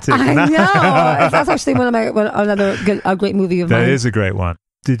romantic. I know. That's actually a great movie of mine. That is a great one.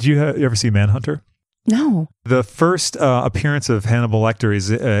 Did you ever see Manhunter? No. The first appearance of Hannibal Lecter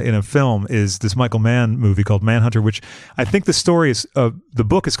is in a film is this Michael Mann movie called Manhunter, which I think the story is the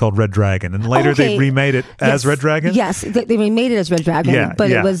book is called Red Dragon, and later they remade it as Red Dragon. Yes, they remade it as Red Dragon, but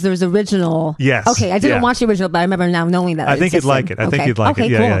there was original. Yes. Okay, I didn't watch the original, but I remember now knowing that. I think you'd like it. I think you'd like it.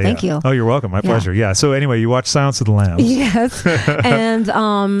 Okay, cool. Thank you. Oh, you're welcome. My pleasure. Yeah. So anyway, you watch Silence of the Lambs. Yes, and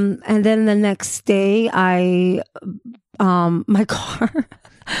then the next day, my car.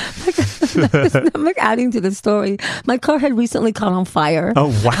 I'm like adding to the story. My car had recently caught on fire. Oh,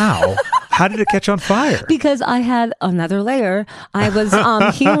 wow. How did it catch on fire? Because I had another layer. I was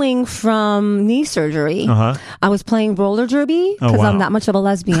healing from knee surgery. I was playing roller derby because I'm that much of a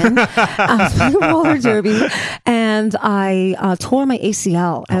lesbian. I was playing roller derby and I tore my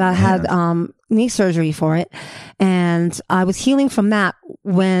ACL and I had knee surgery for it. And I was healing from that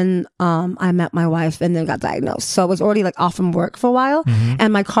when I met my wife and then got diagnosed. So I was already like off from work for a while.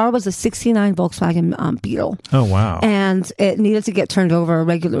 And my car was a 69 Volkswagen Beetle. Oh, wow. And it needed to get turned over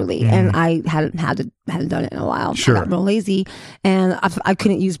regularly. And I hadn't done it in a while. Sure. I got real lazy and I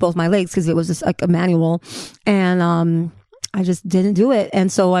couldn't use both my legs because it was just like a manual. And I just didn't do it.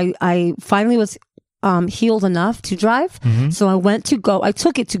 And so I finally was healed enough to drive. So I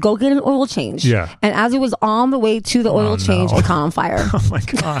took it to go get an oil change. Yeah. And as it was on the way to the oil change, it caught on fire. Oh my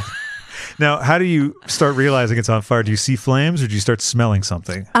God. Now, how do you start realizing it's on fire? Do you see flames or do you start smelling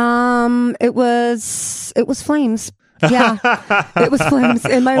something? It was flames. Yeah, it was flames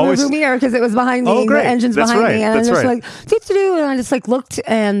in my rearview mirror because it was behind me. Oh, great. The engine's That's behind right. me, and That's I just right. like doo-doo-doo, and I just like looked,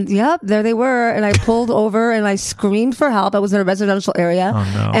 and yep, there they were. And I pulled over and I screamed for help. I was in a residential area,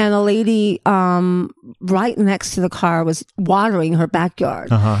 and a lady right next to the car was watering her backyard,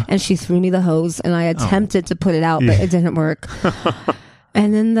 and she threw me the hose, and I attempted to put it out, but it didn't work.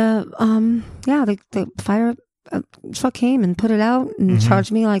 And then the fire truck came and put it out and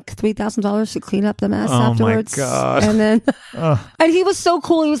charged me like $3,000 to clean up the mess afterwards. Oh my God. And then, and he was so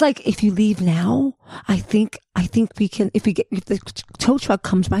cool. He was like, if you leave now, I think we can, if the tow truck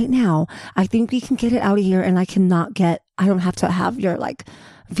comes right now, I think we can get it out of here and I don't have to have your like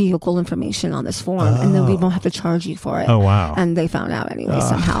vehicle information on this form and then we won't have to charge you for it. Oh, wow. And they found out anyway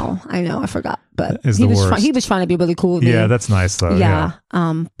somehow. I know, I forgot, but he was trying to be really cool with me. Yeah, that's nice though. Yeah.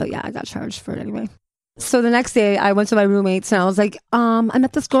 But yeah, I got charged for it anyway. So the next day I went to my roommates and I was like, I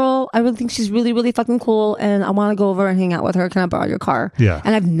met this girl. I really think she's really, really fucking cool. And I want to go over and hang out with her. Can I borrow your car? Yeah.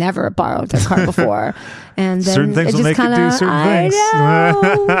 And I've never borrowed their car before. And then certain things will make you do certain things. I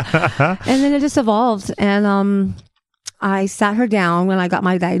know. And then it just evolved. And, I sat her down when I got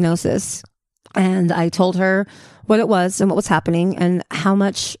my diagnosis, and I told her what it was and what was happening and how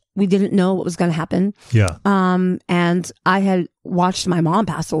much we didn't know what was going to happen. Yeah. And I had watched my mom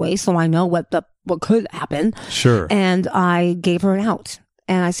pass away, so I know what could happen. Sure. And I gave her an out.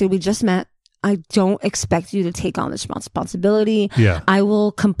 And I said, we just met. I don't expect you to take on this responsibility. Yeah. I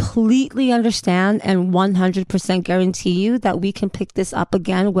will completely understand and 100% guarantee you that we can pick this up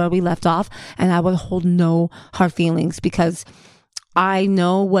again where we left off. And I will hold no hard feelings because I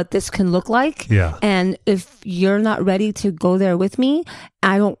know what this can look like. Yeah. And if you're not ready to go there with me,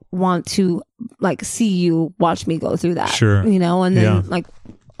 I don't want to like see you watch me go through that. Sure. You know, and then like,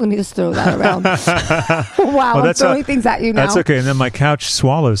 let me just throw that around. Wow, I'm throwing things at you now. That's okay. And then my couch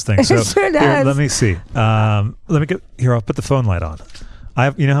swallows things. So It sure does. Here, let me see. Let me get here. I'll put the phone light on.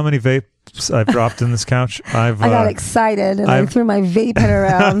 You know how many vapes I've dropped in this couch? I got excited and I threw my vape pen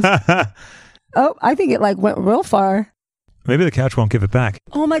around. Oh, I think it like went real far. Maybe the couch won't give it back.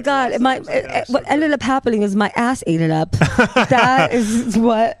 Oh my God. What ended up happening is my ass ate it up. That is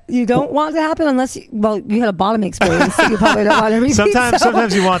what you don't want to happen unless you had a bottom experience. So you probably don't want to repeat.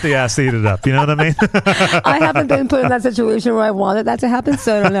 Sometimes you want the ass to eat it up. You know what I mean? I haven't been put in that situation where I wanted that to happen,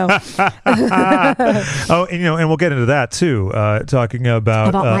 so I don't know. Oh, and, and we'll get into that too. Talking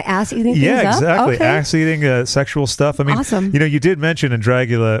about my ass eating things yeah, up? exactly. Okay. Ass eating, sexual stuff. I mean, awesome. You did mention in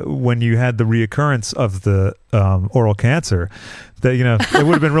Dragula when you had the reoccurrence of the oral cancer that it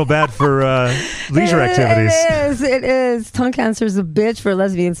would have been real bad for leisure activities. It is. Tongue cancer is a bitch for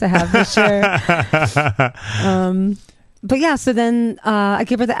lesbians to have, for sure. But yeah, so then I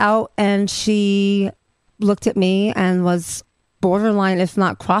gave her the out, and she looked at me and was borderline, if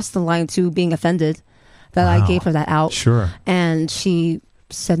not crossed the line, to being offended that I gave her that out. Sure. And she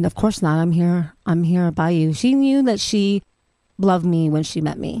said, "Of course not. I'm here by you." She knew that she loved me when she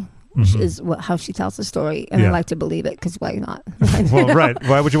met me. Mm-hmm. Is how she tells the story, and I like to believe it because why not? Well, right.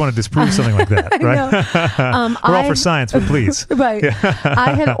 Why would you want to disprove something like that, right? We're all for science, but please. Right.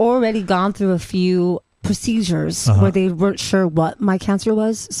 I had already gone through a few procedures where they weren't sure what my cancer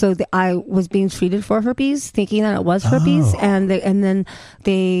was, so I was being treated for herpes, thinking that it was herpes, and then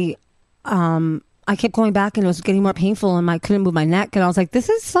they I kept going back and it was getting more painful and I couldn't move my neck, and I was like, this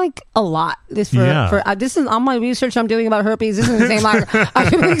is like a lot. This is on my research I'm doing about herpes. This doesn't seem like I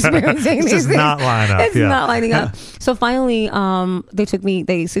should be experiencing these things. Not line up. It's not lining up. So finally,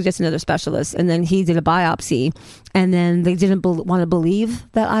 they suggested another specialist, and then he did a biopsy, and then they didn't want to believe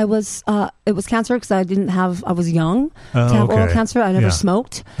that it was cancer because I was young to have oral cancer. I never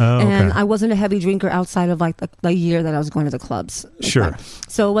smoked, and I wasn't a heavy drinker outside of like the year that I was going to the clubs. Sure.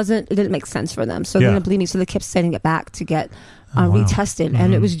 So it didn't make sense for them. So they didn't believe me. So they kept sending it back to get retested. Mm-hmm.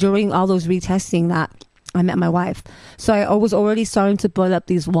 And it was during all those retesting that I met my wife. So I was already starting to put up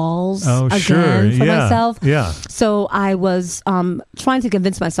these walls again for myself. Yeah. So I was trying to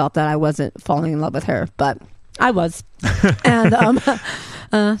convince myself that I wasn't falling in love with her, but I was. And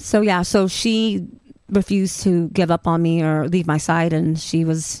so she refused to give up on me or leave my side, and she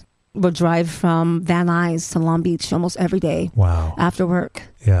would drive from Van Nuys to Long Beach almost every day. Wow. After work.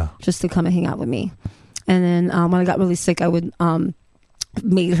 Yeah. Just to come and hang out with me. And then when I got really sick, I would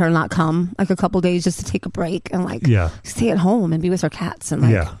made her not come like a couple days just to take a break and stay at home and be with her cats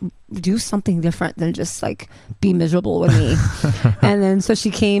and do something different than just like be miserable with me. And then so she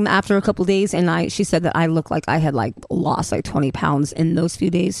came after a couple days, and she said that I looked like I had like lost like 20 pounds in those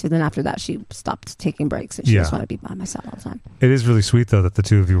few days. So then after that she stopped taking breaks, and she just wanted to be by myself all the time. It is really sweet though that the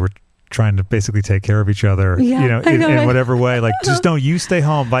two of you were trying to basically take care of each other, in whatever way. Like, just don't you stay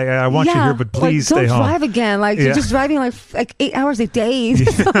home. I want you here, but please stay home. Don't drive again. Like, you're just driving like 8 hours a day.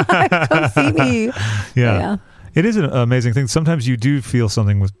 Come see me. Yeah. It is an amazing thing. Sometimes you do feel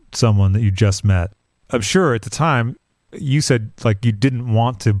something with someone that you just met. I'm sure at the time you said like you didn't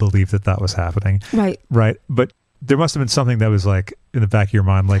want to believe that was happening. Right. But there must have been something that was like in the back of your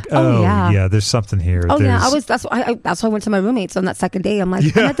mind, like, there's something here. That's why I went to my roommates on that second day. I'm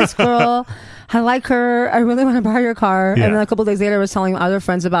like, I met this girl. I like her. I really want to borrow your car. Yeah. And then a couple of days later, I was telling other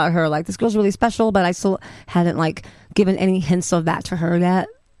friends about her. Like, this girl's really special, but I still hadn't like given any hints of that to her yet.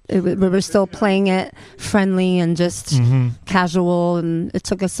 We were still playing it friendly and just casual, and it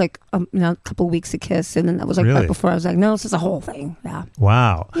took us like a couple of weeks to kiss, and then that was like right before I was like, no, this is a whole thing. Yeah.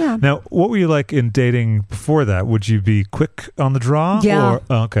 Wow. Yeah. Now, what were you like in dating before that? Would you be quick on the draw? Yeah.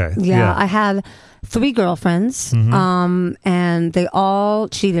 Okay. Yeah. I had 3 girlfriends, and they all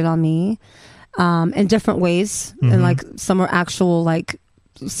cheated on me in different ways, and like some were actual like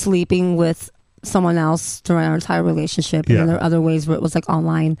sleeping with someone else throughout our entire relationship, and then there are other ways where it was like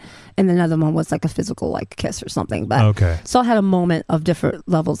online, and another one was like a physical like kiss or something. But Okay. so I had a moment of different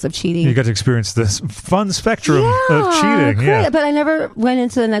levels of cheating. You got to experience this fun spectrum of cheating. Great. Yeah. But I never went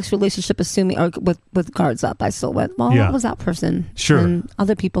into the next relationship assuming or with guards up. I still went, well, Yeah. what was that person? Sure. And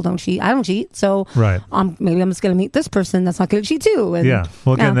other people don't cheat. I don't cheat. So Right. maybe I'm just going to meet this person that's not going to cheat too. And, Yeah.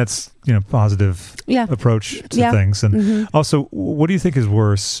 Well, again, that's, positive approach to things. And also, what do you think is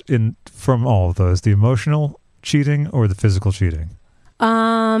worse from all of those, the emotional cheating or the physical cheating?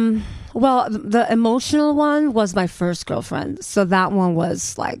 Well, the emotional one was my first girlfriend. So that one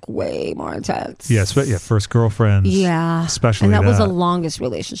was like way more intense. Yes. But first girlfriends. Yeah. Especially and that was the longest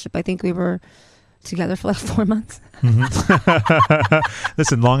relationship. I think we were together for like 4 months.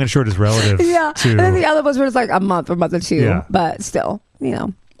 Listen, long and short is relative. Yeah. To, and then the other ones were just like a month or month or two. Yeah. But still,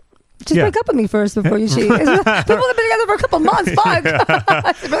 just break up with me first before you cheat. People have been together for a couple months. Fuck.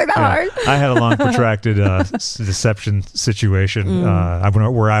 It's really that hard. I had a long, protracted deception situation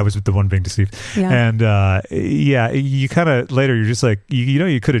where I was the one being deceived. Yeah. And you kind of later you're just like,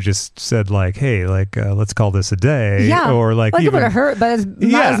 you could have just said like, hey, like let's call this a day. Yeah. Or like it would have hurt, but it's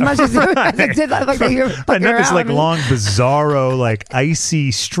not as much as it did. Like that you're fucking not this around. like long, bizarro, like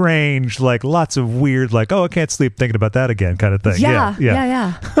icy, strange, like lots of weird, like, oh, I can't sleep thinking about that again kind of thing.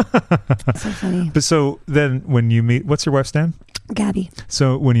 Yeah. So funny. But so then when you meet, what's your wife's name? Gabby.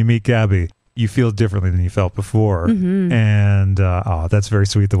 So when you meet Gabby, you feel differently than you felt before. Mm-hmm. And that's very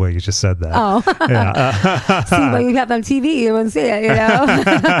sweet the way you just said that. Oh. Yeah. See, when you have on TV, you wouldn't see it,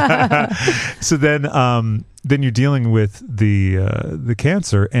 So then you're dealing with the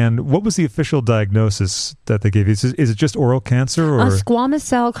cancer. And what was the official diagnosis that they gave you? Is it just oral cancer or squamous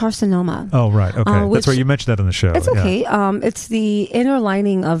cell carcinoma? Oh, right. Okay. That's right. You mentioned that on the show. It's okay. Yeah. It's the inner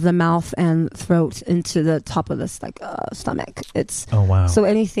lining of the mouth and throat into the top of this stomach. It's oh wow. So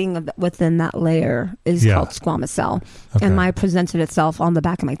anything within that layer is called squamous cell. Okay. And mine presented itself on the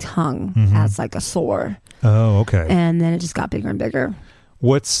back of my tongue as like a sore. Oh, okay. And then it just got bigger and bigger.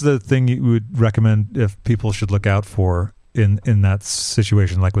 What's the thing you would recommend if people should look out for in that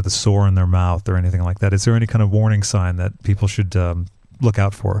situation, like with a sore in their mouth or anything like that? Is there any kind of warning sign that people should look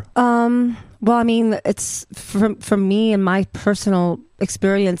out for? Well, I mean, it's for me and my personal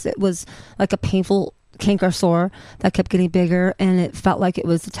experience, it was like a painful canker sore that kept getting bigger, and it felt like it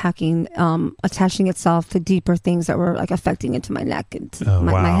was attaching itself to deeper things that were like affecting into my neck and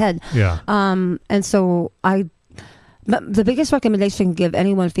my head. Yeah. And so the biggest recommendation I can give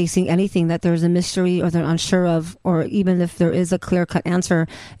anyone facing anything that there's a mystery or they're unsure of, or even if there is a clear-cut answer,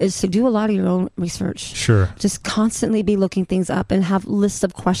 is to do a lot of your own research. Sure. Just constantly be looking things up and have lists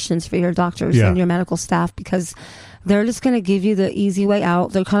of questions for your doctors and your medical staff, because they're just going to give you the easy way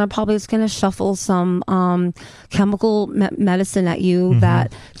out. They're kind of probably just going to shuffle some chemical medicine at you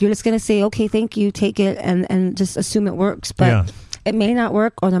that you're just going to say, okay, thank you, take it, and just assume it works. But it may not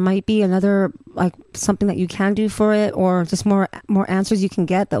work, or there might be another, like something that you can do for it, or just more answers you can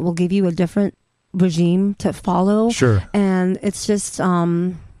get that will give you a different regime to follow. Sure. And it's just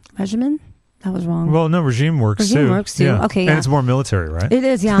regimen. That was wrong. Well, no, regime works too. Regime works too. Yeah. Okay, and it's more military, right? It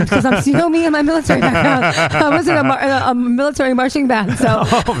is, yeah. Because me and my military background. I was in a military marching band. So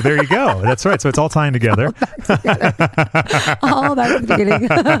oh, there you go. That's right. So it's all tying together. All back at the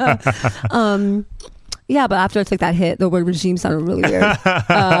beginning. Yeah, but after I took that hit, the word regime sounded really weird.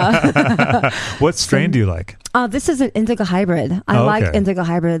 What strain do you like? This is an indica hybrid. I like indica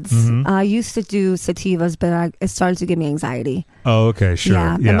hybrids. I used to do sativas, but it started to give me anxiety. Oh, okay, sure.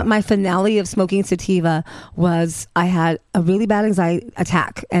 Yeah. And my finale of smoking sativa was I had a really bad anxiety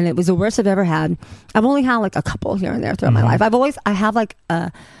attack, and it was the worst I've ever had. I've only had like a couple here and there throughout my life. I have like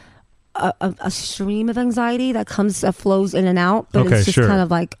a stream of anxiety that flows in and out, but it's just kind of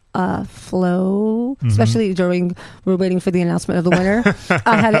like a flow, especially during we're waiting for the announcement of the winner.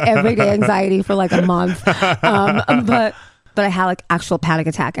 I had everyday anxiety for like a month, but I had like actual panic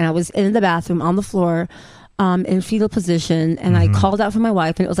attack, and I was in the bathroom on the floor in fetal position, and I called out for my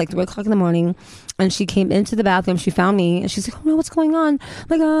wife, and it was like 3 o'clock in the morning, and she came into the bathroom, she found me, and she's like, oh no, what's going on?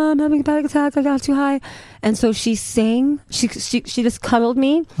 Like, I'm having a panic attack, I got too high. And so she sang, she just cuddled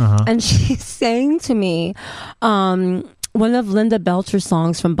me, and she sang to me one of Linda Belcher's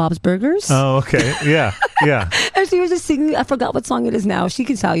songs from Bob's Burgers. Oh, okay. Yeah. Yeah. And she was just singing, I forgot what song it is now. She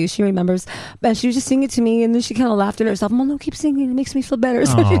can tell you, she remembers. But she was just singing it to me, and then she kind of laughed at herself. Oh, no, keep singing. It makes me feel better.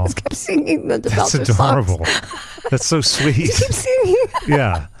 So she just kept singing Linda Belcher's songs. That's adorable. That's so sweet. She keeps singing.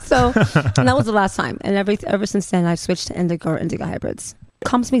 Yeah. So, and that was the last time. And ever since then, I've switched to indica or indica hybrids.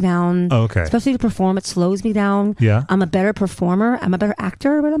 calms me down. Oh, okay. Especially to perform, it slows me down. Yeah. I'm a better performer. I'm a better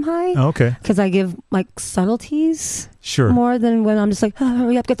actor when I'm high. Oh, okay. Because I give like subtleties Sure. more than when I'm just like, oh,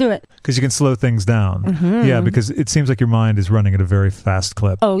 hurry up, get through it. Because you can slow things down. Yeah, because it seems like your mind is running at a very fast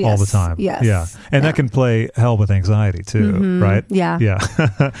clip Oh, yes. all the time. Yes. Yeah. And that can play hell with anxiety too, right? Yeah.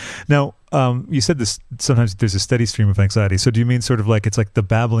 Yeah. Now, you said this, sometimes there's a steady stream of anxiety. So do you mean sort of like it's like the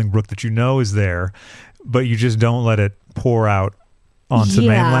babbling brook that you know is there, but you just don't let it pour out onto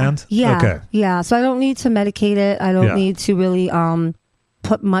mainland? Yeah. Okay. Yeah. So I don't need to medicate it. I don't need to really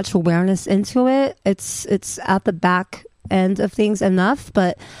put much awareness into it. It's at the back end of things enough,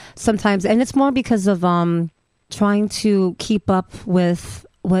 but sometimes, and it's more because of trying to keep up with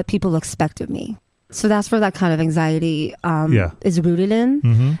what people expect of me. So that's where that kind of anxiety is rooted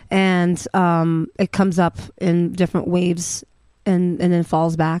in. And it comes up in different waves and then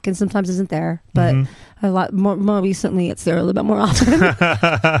falls back, and sometimes isn't there. But a lot more recently, it's there a little bit more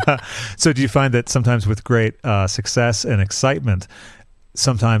often. So do you find that sometimes with great success and excitement,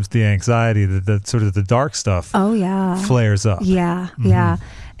 sometimes the anxiety, the sort of the dark stuff flares up? Yeah.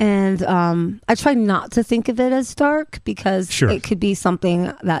 And I try not to think of it as dark, because it could be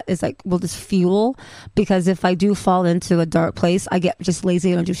something that is like, will just fuel. Because if I do fall into a dark place, I get just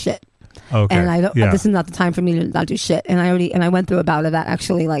lazy and don't do shit. Okay. And I don't. This is not the time for me to not do shit. And I went through a bout of that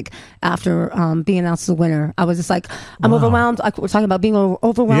actually. Like after being announced as a winner, I was just like, I'm overwhelmed. Like, we're talking about being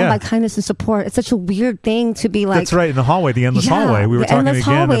overwhelmed by kindness and support. It's such a weird thing to be like. That's right. In the hallway, the endless hallway, we were talking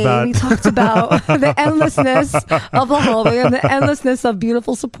again about. We talked about the endlessness of the hallway and the endlessness of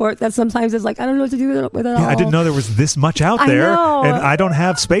beautiful support that sometimes is like, I don't know what to do with it all. I didn't know there was this much out there, and I don't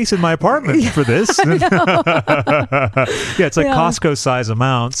have space in my apartment for this. It's like Costco size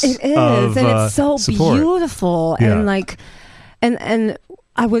amounts. It is. And it's so support. Beautiful, and like, and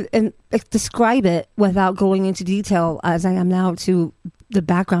I would describe it without going into detail as I am now to the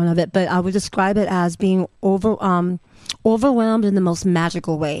background of it, but I would describe it as being overwhelmed in the most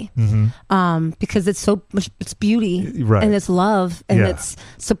magical way, because it's so much, it's beauty, and it's love, and it's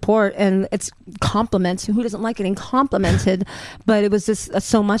support, and it's compliments. Who doesn't like getting complimented? But it was just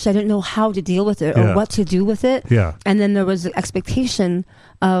so much I didn't know how to deal with it or what to do with it. And then there was the expectation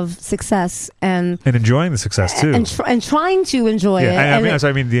of success and enjoying the success too, and trying to enjoy it. I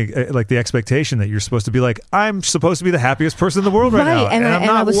mean, the expectation that you're supposed to be like, I'm supposed to be the happiest person in the world right now, and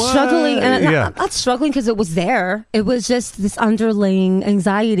I was struggling, and I'm not struggling because it was there. It was just this underlying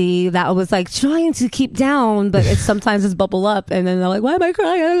anxiety that I was like trying to keep down, but sometimes it's bubble up, and then they're like, why am I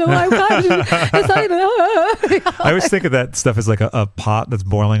crying? I don't know why I'm crying. It's not even. I always think of that stuff as like a pot that's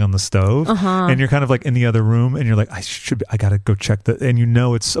boiling on the stove, and you're kind of like in the other room, and you're like, I gotta go check and you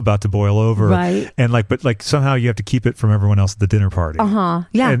know it's about to boil over, right? And but somehow you have to keep it from everyone else at the dinner party.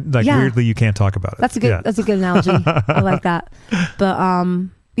 And weirdly you can't talk about it. That's a good analogy. I like that. But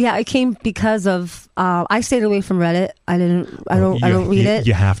it came because of I stayed away from Reddit. I don't read it.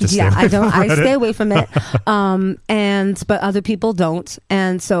 You have to stay away from Reddit. I stay away from it. But other people don't.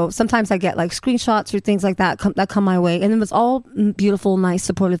 And so sometimes I get like screenshots or things like that come my way. And it was all beautiful, nice,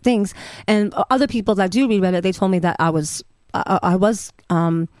 supportive things. And other people that do read Reddit, they told me that I was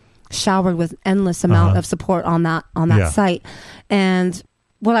showered with endless amount of support on that site. And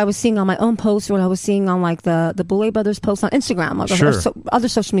what I was seeing on my own posts, what I was seeing on like the Boulay Brothers posts on Instagram, or other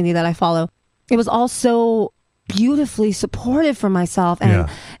social media that I follow, it was all so beautifully supportive for myself,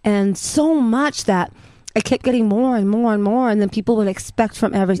 and so much that I kept getting more and more and more, and then people would expect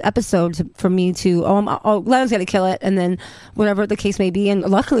from every episode for me to, Lennon's gonna kill it, and then whatever the case may be, and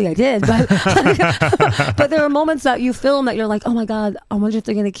luckily I did. But but there are moments that you film that you're like, oh my God, I wonder if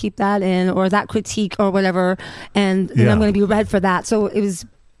they're gonna keep that in, or that critique or whatever, and then I'm gonna be read for that. So it was.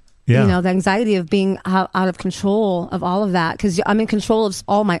 You know, the anxiety of being out of control of all of that, because I'm in control of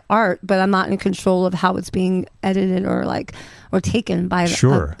all my art, but I'm not in control of how it's being edited or taken by a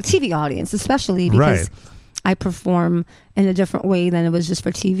TV audience, especially because I perform in a different way than it was just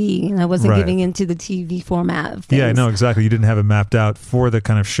for TV, and I wasn't giving into the TV format of things. Yeah, no, exactly. You didn't have it mapped out for the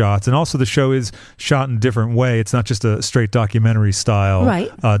kind of shots, and also the show is shot in a different way. It's not just a straight documentary style,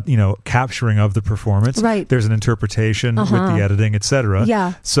 capturing of the performance. Right. There's an interpretation with the editing, etc.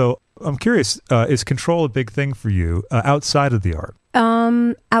 Yeah. So I'm curious, is control a big thing for you outside of the art?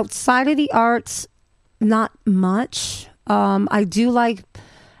 Outside of the arts, not much. I do like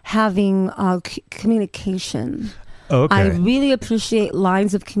having communication. Okay. I really appreciate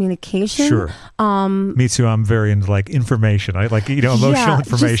lines of communication. Sure. Me too. I'm very into like information. I like emotional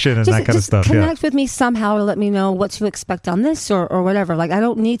information and that kind of stuff. Connect with me somehow to let me know what to expect on this or whatever. Like I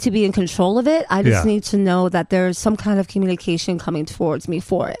don't need to be in control of it. I just need to know that there's some kind of communication coming towards me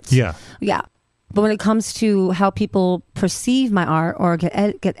for it. Yeah. Yeah. But when it comes to how people perceive my art or get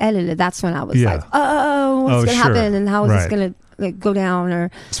edited, that's when I was like, oh, what's going to happen? And how is this going to go down?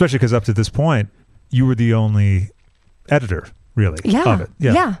 Or especially because up to this point, you were the only editor, really, of it.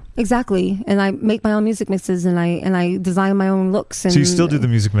 Yeah, exactly. And I make my own music mixes and I design my own looks. And so you still do the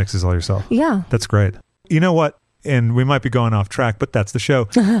music mixes all yourself? Yeah. That's great. You know what? And we might be going off track, but that's the show.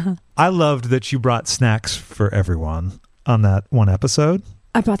 I loved that you brought snacks for everyone on that one episode.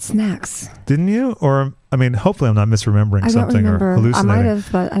 I brought snacks. Didn't you? Or, I mean, hopefully I'm not misremembering something or hallucinating. I might have,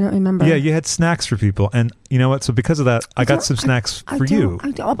 but I don't remember. Yeah, you had snacks for people. And you know what? So because of that, I got some snacks for you.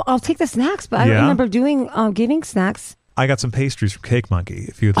 I'll take the snacks, but I don't remember giving snacks. I got some pastries from Cake Monkey,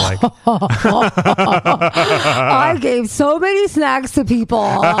 if you'd like. I gave so many snacks to people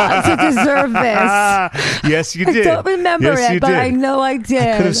to deserve this. Yes, you did. I don't remember but I know I did.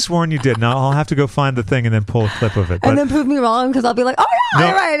 I could have sworn you did. Now I'll have to go find the thing and then pull a clip of it. And then prove me wrong because I'll be like, oh yeah,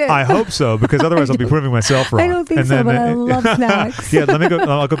 I write it. I hope so, because otherwise I'll be proving myself wrong. I don't think so, but I love snacks. Yeah, let me go.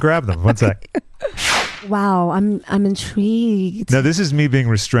 I'll go grab them. One sec. Wow, I'm intrigued. Now this is me being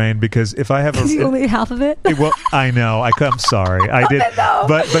restrained because if I have you only ate half of it. Well, I know. I'm sorry. I did.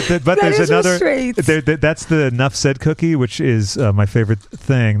 But there's another. That's the Enough Said cookie, which is my favorite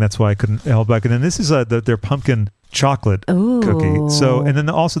thing. That's why I couldn't hold back. And then this is their pumpkin chocolate cookie. So, and then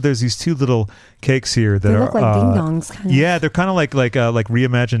also there's these two little cakes here that look like ding dongs. Kind of. Yeah, they're kind of like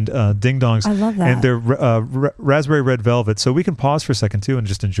reimagined ding dongs. I love that. And they're raspberry red velvet. So we can pause for a second too and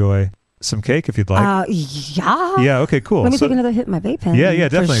just enjoy some cake if you'd like. Yeah. Yeah, okay, cool. Let me take another hit in my vape pen. Yeah,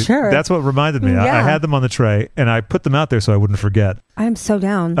 definitely. For sure. That's what reminded me. Yeah. I had them on the tray, and I put them out there so I wouldn't forget. I am so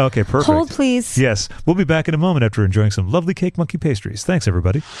down. Okay, perfect. Hold, please. Yes. We'll be back in a moment after enjoying some lovely Cake Monkey pastries. Thanks,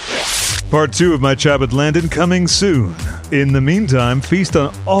 everybody. Part 2 of my chat with Landon coming soon. In the meantime, feast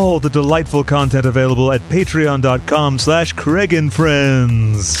on all the delightful content available at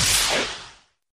patreon.com/CraigandFriends.